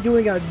Kirby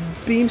doing a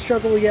beam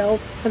struggle yell,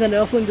 and then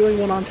Elflin doing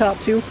one on top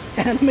too.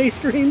 Anime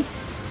screams.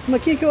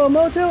 Makiko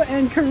Omoto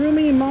and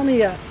Kurumi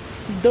Mamiya.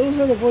 Those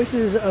are the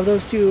voices of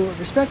those two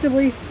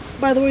respectively.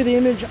 By the way, the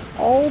image,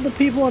 all the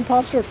people on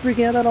Popstar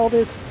freaking out at all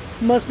this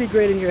must be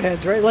great in your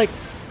heads, right? Like,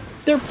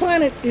 their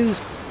planet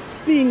is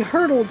being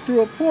hurtled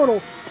through a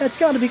portal. That's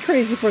got to be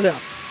crazy for them.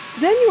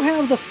 Then you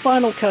have the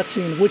final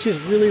cutscene, which is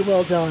really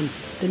well done.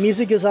 The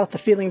music gives off the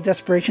feeling of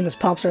desperation as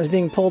Popstar is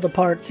being pulled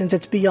apart since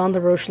it's beyond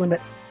the Roche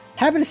Limit.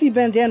 Happy to see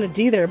Bandana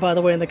D there, by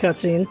the way, in the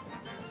cutscene.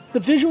 The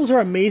visuals are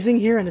amazing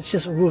here, and it's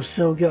just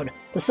so good.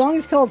 The song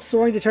is called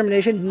Soaring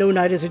Determination, No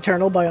Night is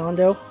Eternal by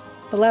Ando.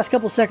 The last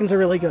couple seconds are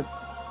really good.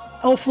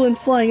 Elflin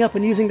flying up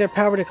and using their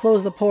power to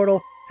close the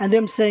portal, and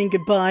them saying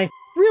goodbye,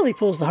 really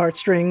pulls the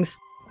heartstrings.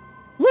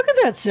 Look at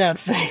that sad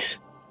face!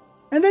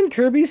 And then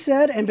Kirby's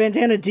sad, and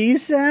Bandana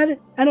D's sad,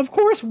 and of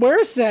course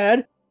we're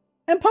sad!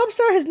 And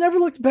Popstar has never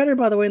looked better,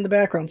 by the way, in the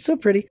background, so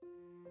pretty.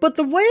 But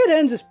the way it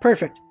ends is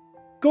perfect.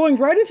 Going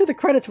right into the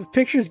credits with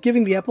pictures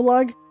giving the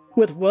epilogue,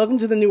 with Welcome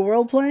to the New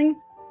World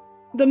playing.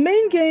 The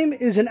main game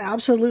is an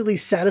absolutely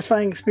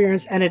satisfying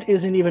experience, and it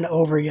isn't even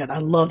over yet. I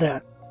love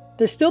that.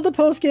 There's still the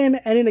post-game,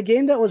 and in a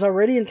game that was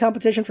already in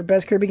competition for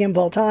best Kirby game of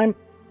all time,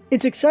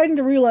 it's exciting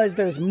to realize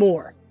there's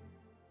more.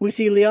 We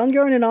see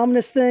Leongar in an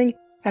ominous thing,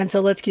 and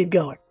so let's keep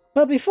going.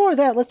 But before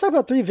that, let's talk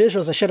about three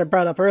visuals I should have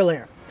brought up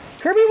earlier.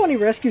 Kirby when he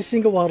rescues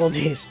single Waddle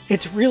Dees.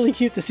 It's really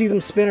cute to see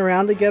them spin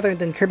around together, and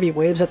then Kirby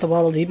waves at the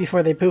Waddle Dee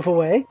before they poof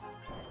away.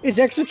 It's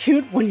extra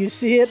cute when you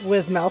see it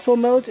with Malfo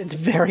modes. It's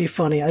very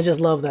funny. I just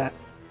love that.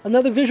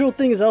 Another visual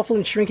thing is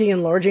Elflin shrinking and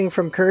enlarging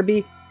from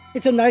Kirby.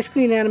 It's a nice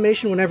clean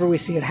animation whenever we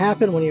see it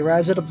happen when he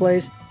arrives at a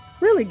place.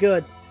 Really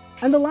good.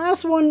 And the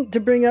last one to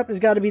bring up has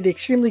got to be the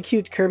extremely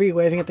cute Kirby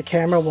waving at the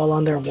camera while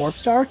on their Warp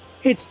Star.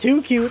 It's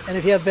too cute, and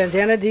if you have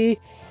Bandana D,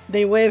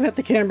 they wave at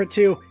the camera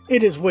too.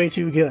 It is way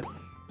too good.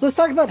 So let's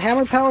talk about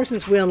hammer power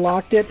since we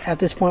unlocked it at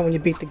this point when you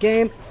beat the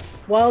game.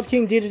 Wild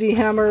King Dedede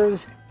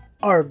hammers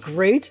are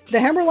great. The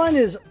hammer line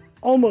is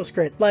almost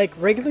great. Like,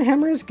 regular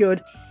hammer is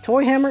good,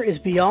 toy hammer is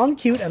beyond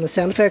cute, and the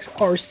sound effects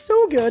are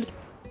so good.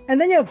 And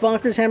then you have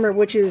Bonkers hammer,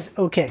 which is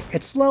okay.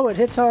 It's slow, it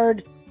hits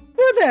hard,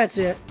 but that's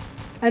it.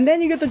 And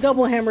then you get the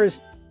double hammers,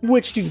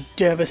 which do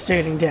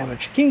devastating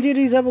damage. King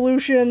Dedede's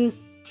evolution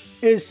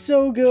is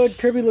so good.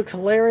 Kirby looks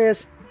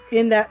hilarious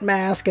in that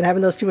mask and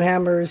having those two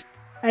hammers,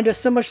 and does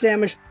so much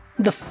damage.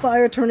 The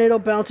fire tornado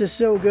bounce is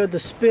so good. The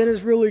spin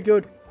is really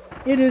good.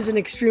 It is an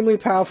extremely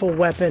powerful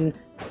weapon.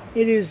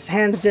 It is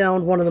hands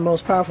down one of the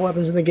most powerful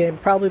weapons in the game,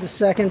 probably the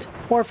second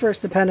or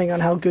first depending on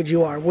how good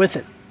you are with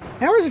it.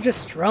 Hammers are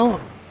just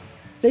strong.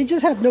 They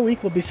just have no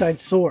equal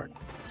besides Sword.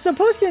 So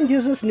post-game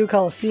gives us a new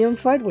Coliseum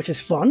fight, which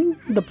is fun.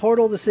 The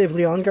portal to save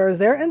Leongar is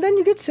there, and then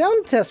you get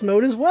sound test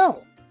mode as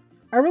well.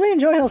 I really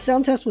enjoy how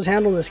sound test was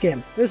handled in this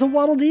game. There's a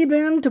Waddle Dee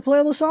band to play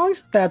all the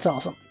songs? That's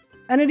awesome.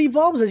 And it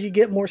evolves as you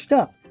get more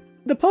stuff.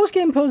 The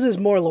postgame poses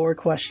more lore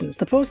questions.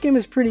 The postgame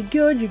is pretty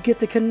good. You get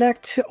to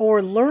connect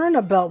or learn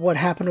about what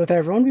happened with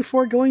everyone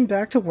before going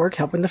back to work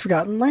helping the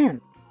Forgotten Land.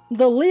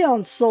 The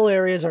Leon soul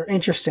areas are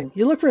interesting.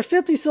 You look for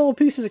 50 soul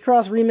pieces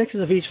across remixes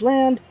of each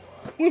land,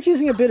 each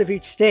using a bit of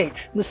each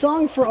stage. The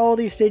song for all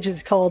these stages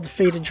is called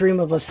Faded Dream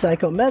of a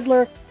Psycho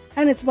Meddler,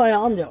 and it's by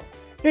Ondo.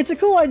 It's a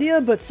cool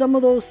idea, but some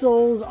of those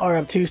souls are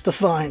obtuse to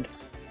find.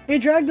 It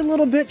dragged a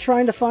little bit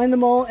trying to find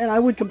them all, and I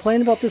would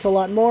complain about this a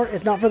lot more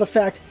if not for the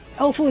fact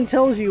Elflin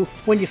tells you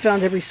when you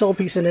found every soul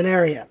piece in an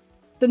area.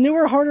 The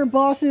newer, harder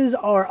bosses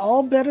are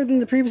all better than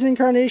the previous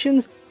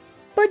incarnations,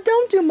 but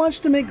don't do much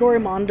to make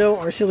Gorimondo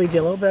or Silly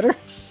Dillo better.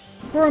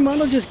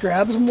 Gorimondo just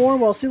grabs more,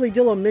 while Silly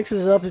Dillo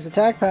mixes up his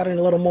attack pattern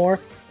a little more,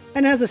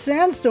 and has a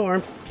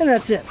sandstorm, and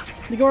that's it.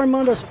 The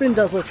Gorimondo spin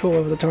does look cool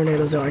over the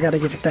tornadoes though, I gotta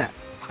give it that.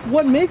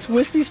 What makes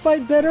Wispy's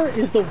fight better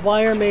is the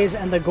wire maze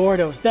and the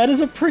Gordos. That is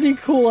a pretty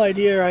cool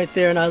idea right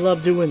there, and I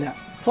love doing that.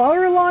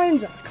 Flower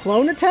Line's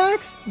clone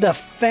attacks, the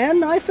fan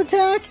knife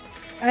attack,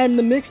 and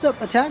the mixed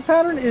up attack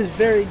pattern is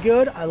very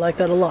good. I like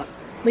that a lot.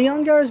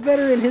 Leongar is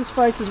better in his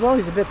fights as well.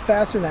 He's a bit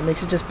faster and that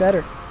makes it just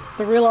better.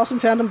 The real awesome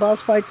Phantom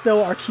Boss fights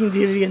though are King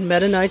Dedede and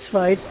Meta Knight's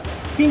fights.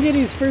 King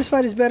Dedede's first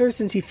fight is better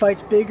since he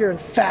fights bigger and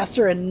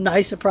faster and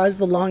nice surprise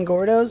the long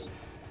Gordos,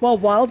 while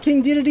Wild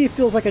King Dedede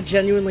feels like a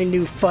genuinely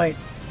new fight.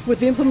 With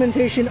the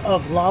implementation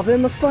of lava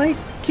in the fight,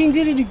 King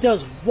Dedede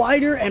does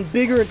wider and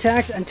bigger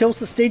attacks and tilts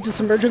the stage to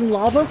submerge in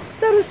lava.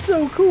 That is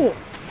so cool.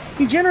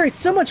 He generates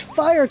so much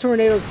fire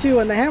tornadoes too,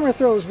 and the hammer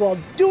throws while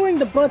doing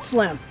the butt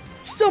slam.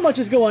 So much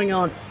is going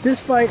on. This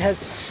fight has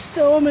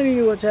so many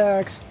new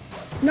attacks.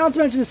 Not to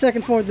mention the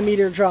second form of the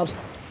meteor drops.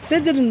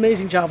 They did an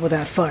amazing job with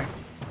that fight.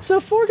 So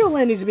Forgo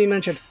Land needs to be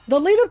mentioned.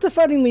 The lead up to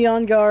fighting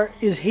Leongar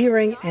is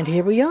hearing, and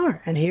here we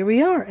are, and here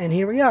we are, and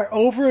here we are,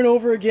 over and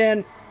over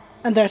again.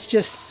 And that's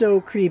just so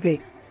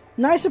creepy.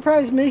 Nice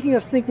surprise making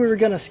us think we were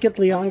gonna skip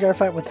the Leongar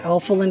fight with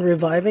Elflin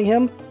reviving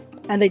him,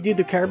 and they do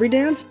the Kirby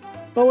dance.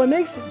 But what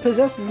makes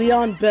Possessed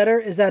Leon better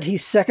is that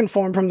he's second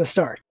form from the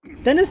start.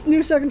 Then his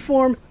new second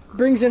form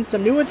brings in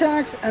some new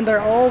attacks, and they're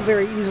all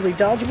very easily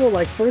dodgeable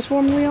like first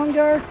form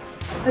Leongar.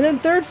 And then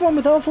third form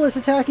with Elflin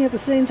attacking at the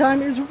same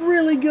time is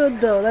really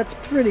good though. That's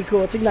pretty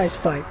cool. It's a nice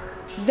fight.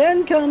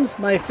 Then comes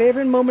my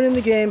favorite moment in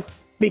the game,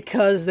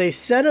 because they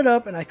set it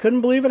up and I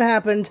couldn't believe it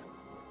happened.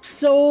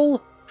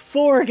 Soul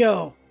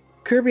Forgo.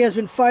 Kirby has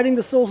been fighting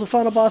the souls of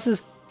final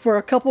bosses for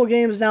a couple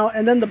games now,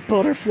 and then the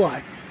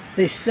butterfly.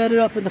 They set it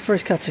up in the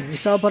first cutscene. We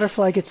saw a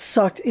butterfly get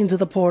sucked into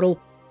the portal.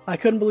 I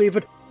couldn't believe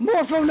it.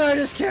 Morpho Knight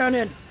is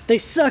canon! They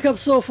suck up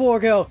Soul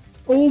Forgo.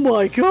 Oh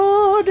my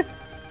god!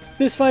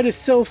 This fight is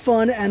so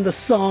fun, and the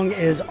song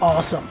is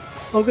awesome.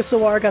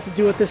 Ogasawara got to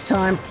do it this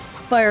time.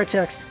 Fire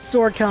attacks,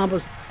 sword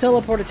combos,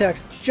 teleport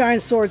attacks,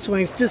 giant sword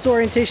swings,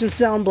 disorientation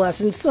sound blasts,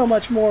 and so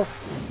much more.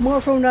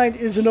 Morpho Knight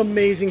is an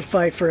amazing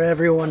fight for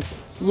everyone.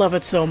 Love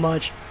it so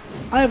much.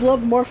 I have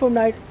loved Morpho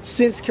Knight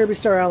since Kirby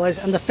Star Allies,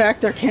 and the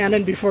fact they're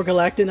canon before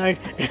Galactic Knight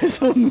is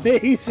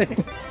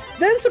amazing.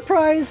 Then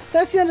surprise,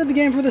 that's the end of the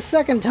game for the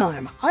second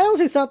time. I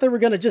honestly thought they were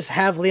gonna just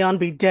have Leon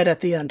be dead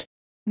at the end.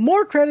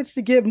 More credits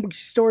to give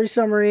story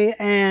summary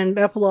and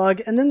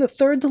epilogue, and then the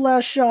third to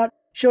last shot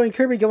showing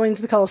Kirby going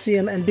into the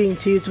Coliseum and being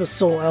teased with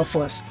Soul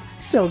Elfless.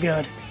 So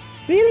good.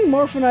 Beating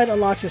Morpho Knight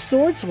unlocks his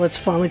sword, so let's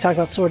finally talk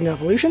about Sword and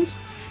evolutions.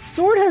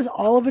 Sword has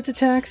all of its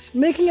attacks,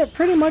 making it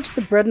pretty much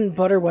the bread and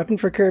butter weapon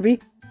for Kirby.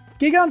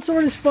 Gigon's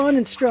sword is fun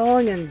and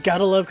strong, and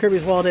gotta love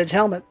Kirby's Wild Edge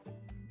helmet.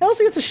 It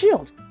also gets a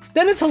shield.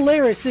 Then it's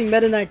hilarious seeing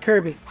Meta Knight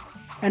Kirby,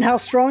 and how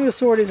strong the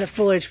sword is at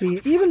full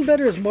HP. Even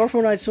better is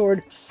Morpho Knight's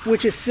sword,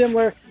 which is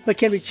similar, but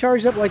can be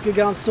charged up like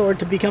Gigon's sword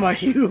to become a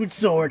huge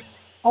sword.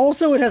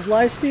 Also, it has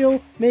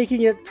lifesteal,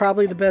 making it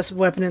probably the best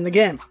weapon in the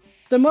game.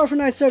 The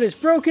Morphinite sword is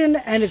broken,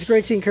 and it's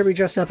great seeing Kirby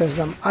dressed up as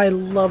them. I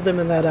love them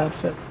in that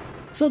outfit.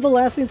 So the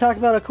last thing to talk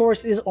about, of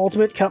course, is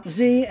Ultimate Cup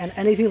Z and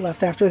anything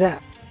left after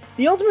that.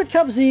 The Ultimate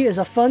Cup Z is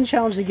a fun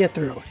challenge to get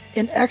through.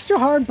 An extra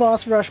hard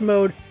boss rush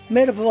mode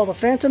made up of all the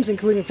Phantoms,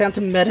 including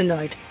Phantom Meta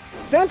Knight.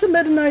 Phantom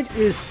Meta Knight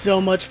is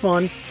so much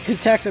fun. His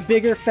attacks are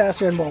bigger,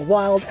 faster, and more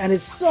wild, and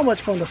it's so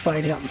much fun to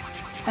fight him.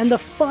 And the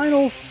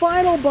final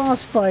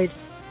boss fight,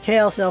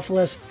 Chaos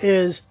Elfless,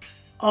 is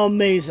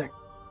amazing.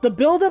 The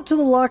build-up to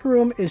the locker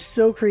room is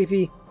so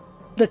creepy.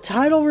 The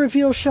title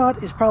reveal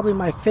shot is probably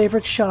my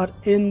favorite shot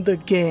in the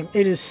game.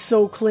 It is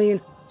so clean,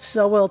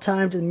 so well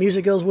timed, and the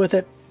music goes with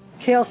it.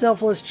 Chaos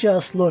Elfless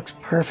just looks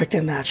perfect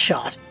in that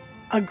shot.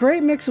 A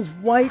great mix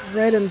of white,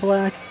 red, and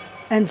black,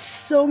 and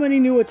so many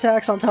new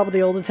attacks on top of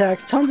the old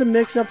attacks, tons of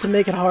mix-up to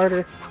make it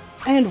harder,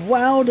 and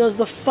wow does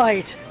the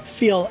fight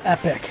feel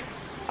epic.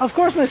 Of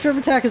course my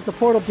favorite attack is the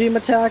Portal Beam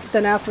attack,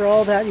 then after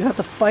all that you have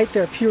to fight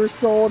their pure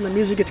soul and the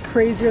music gets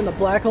crazier and the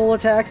black hole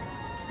attacks.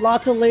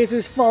 Lots of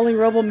lasers, falling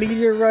rubble,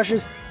 meteor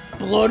rushes,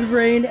 blood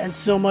rain, and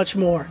so much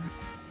more.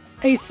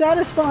 A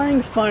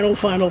satisfying final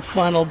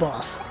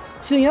boss.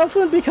 Seeing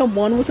Elflin become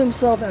one with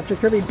himself after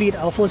Kirby beat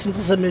Elfless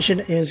into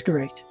submission is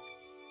great.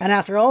 And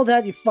after all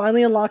that, you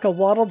finally unlock a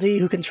Waddle Dee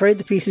who can trade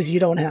the pieces you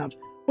don't have,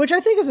 which I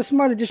think is a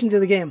smart addition to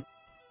the game.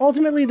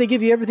 Ultimately, they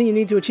give you everything you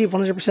need to achieve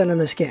 100% in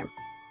this game.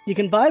 You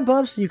can buy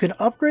buffs, you can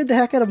upgrade the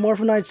heck out of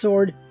Morphinite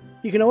Sword,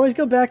 you can always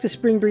go back to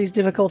Spring Breeze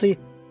difficulty.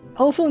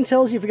 Elflin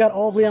tells you if you got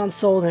all of Leon's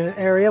soul in an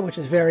area, which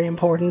is very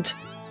important.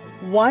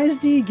 Wise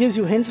D gives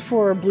you hints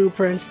for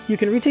blueprints, you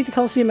can retake the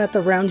Coliseum at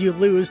the round you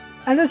lose,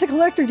 and there's a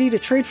Collector D to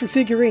trade for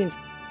figurines.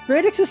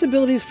 Great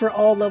accessibilities for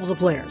all levels of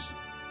players.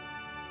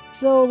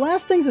 So,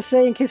 last things to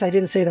say in case I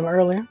didn't say them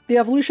earlier. The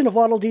evolution of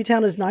Waddle Dee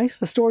Town is nice,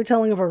 the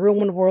storytelling of a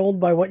ruined world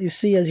by what you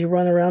see as you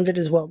run around it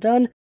is well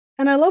done,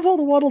 and I love all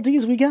the Waddle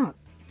Dees we got.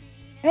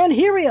 And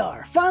here we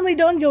are, finally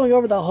done going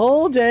over the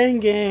whole dang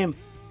game.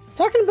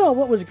 Talking about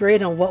what was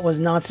great and what was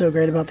not so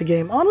great about the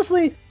game,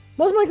 honestly,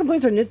 most of my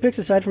complaints are nitpicks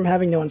aside from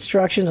having no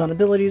instructions on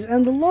abilities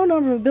and the low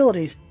number of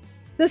abilities.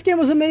 This game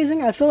was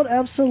amazing, I felt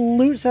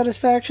absolute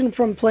satisfaction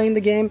from playing the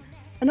game,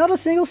 and not a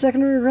single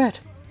second of regret.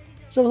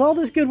 So with all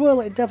this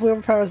goodwill, it definitely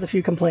overpowers the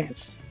few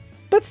complaints.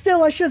 But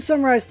still, I should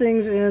summarize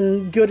things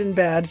in good and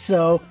bad,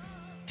 so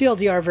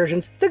TLDR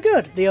versions, they're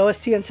good. The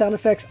OST and sound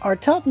effects are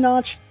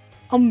top-notch,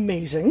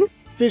 amazing.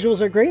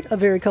 Visuals are great, a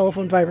very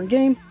colorful and vibrant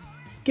game.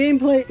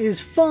 Gameplay is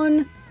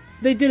fun.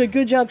 They did a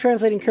good job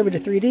translating Kirby to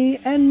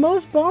 3D, and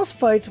most boss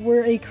fights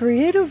were a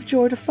creative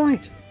joy to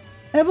fight.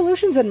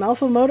 Evolutions and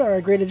Malfa mode are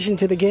a great addition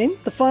to the game.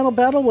 The final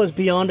battle was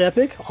beyond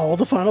epic, all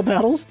the final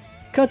battles.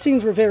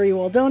 Cutscenes were very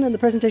well done, and the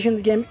presentation of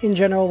the game in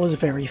general was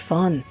very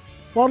fun.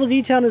 Waddle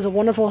Dee Town is a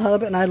wonderful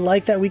hub, and I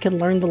like that we can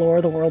learn the lore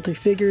of the world through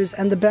figures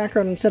and the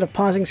background instead of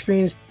pausing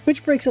screens,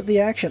 which breaks up the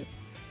action.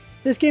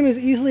 This game is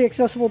easily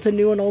accessible to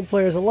new and old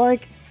players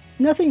alike.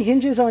 Nothing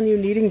hinges on you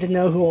needing to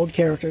know who old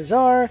characters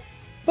are,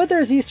 but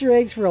there's Easter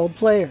eggs for old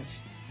players.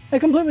 A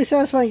completely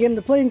satisfying game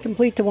to play and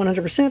complete to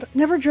 100%,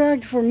 never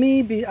dragged for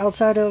me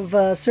outside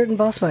of certain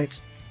boss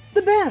fights.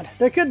 The bad,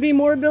 there could be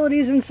more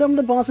abilities and some of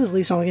the bosses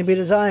leave something to be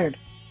desired.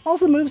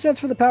 Also, the movesets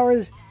for the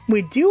powers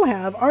we do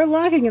have are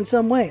lacking in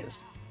some ways.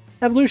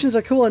 Evolutions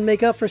are cool and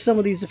make up for some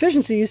of these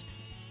deficiencies.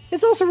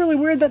 It's also really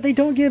weird that they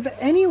don't give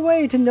any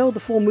way to know the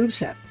full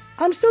moveset.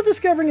 I'm still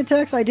discovering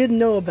attacks I didn't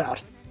know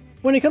about.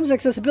 When it comes to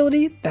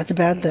accessibility, that's a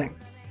bad thing.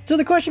 So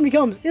the question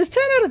becomes, is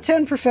 10 out of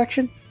 10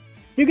 perfection?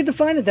 You could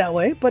define it that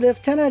way, but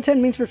if 10 out of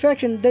 10 means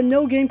perfection, then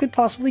no game could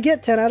possibly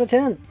get 10 out of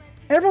 10.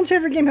 Everyone's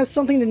favorite game has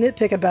something to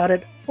nitpick about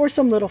it, or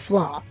some little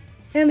flaw.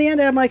 In the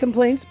end, I have my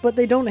complaints, but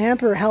they don't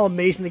hamper how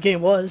amazing the game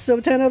was, so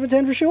 10 out of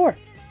 10 for sure.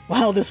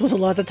 Wow, this was a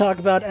lot to talk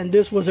about, and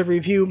this was a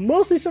review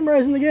mostly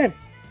summarizing the game.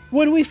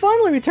 When we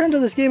finally return to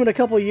this game in a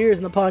couple years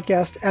in the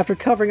podcast, after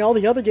covering all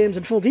the other games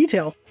in full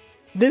detail,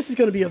 this is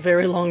going to be a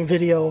very long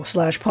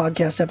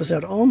video/podcast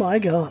episode. Oh my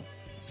god.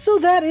 So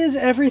that is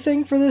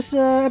everything for this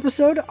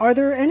episode. Are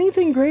there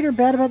anything great or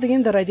bad about the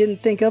game that I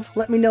didn't think of?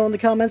 Let me know in the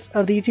comments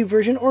of the YouTube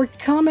version, or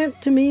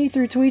comment to me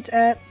through tweets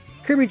at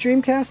Kirby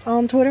Dreamcast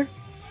on Twitter.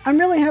 I'm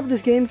really happy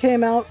this game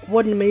came out.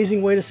 What an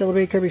amazing way to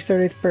celebrate Kirby's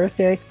 30th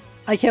birthday.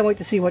 I can't wait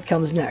to see what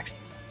comes next.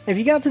 If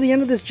you got to the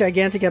end of this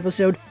gigantic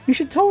episode, you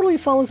should totally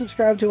follow and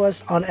subscribe to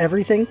us on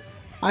everything.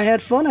 I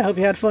had fun, I hope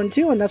you had fun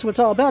too, and that's what it's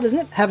all about, isn't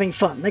it? Having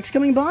fun. Thanks for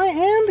coming by,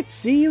 and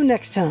see you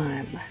next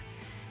time.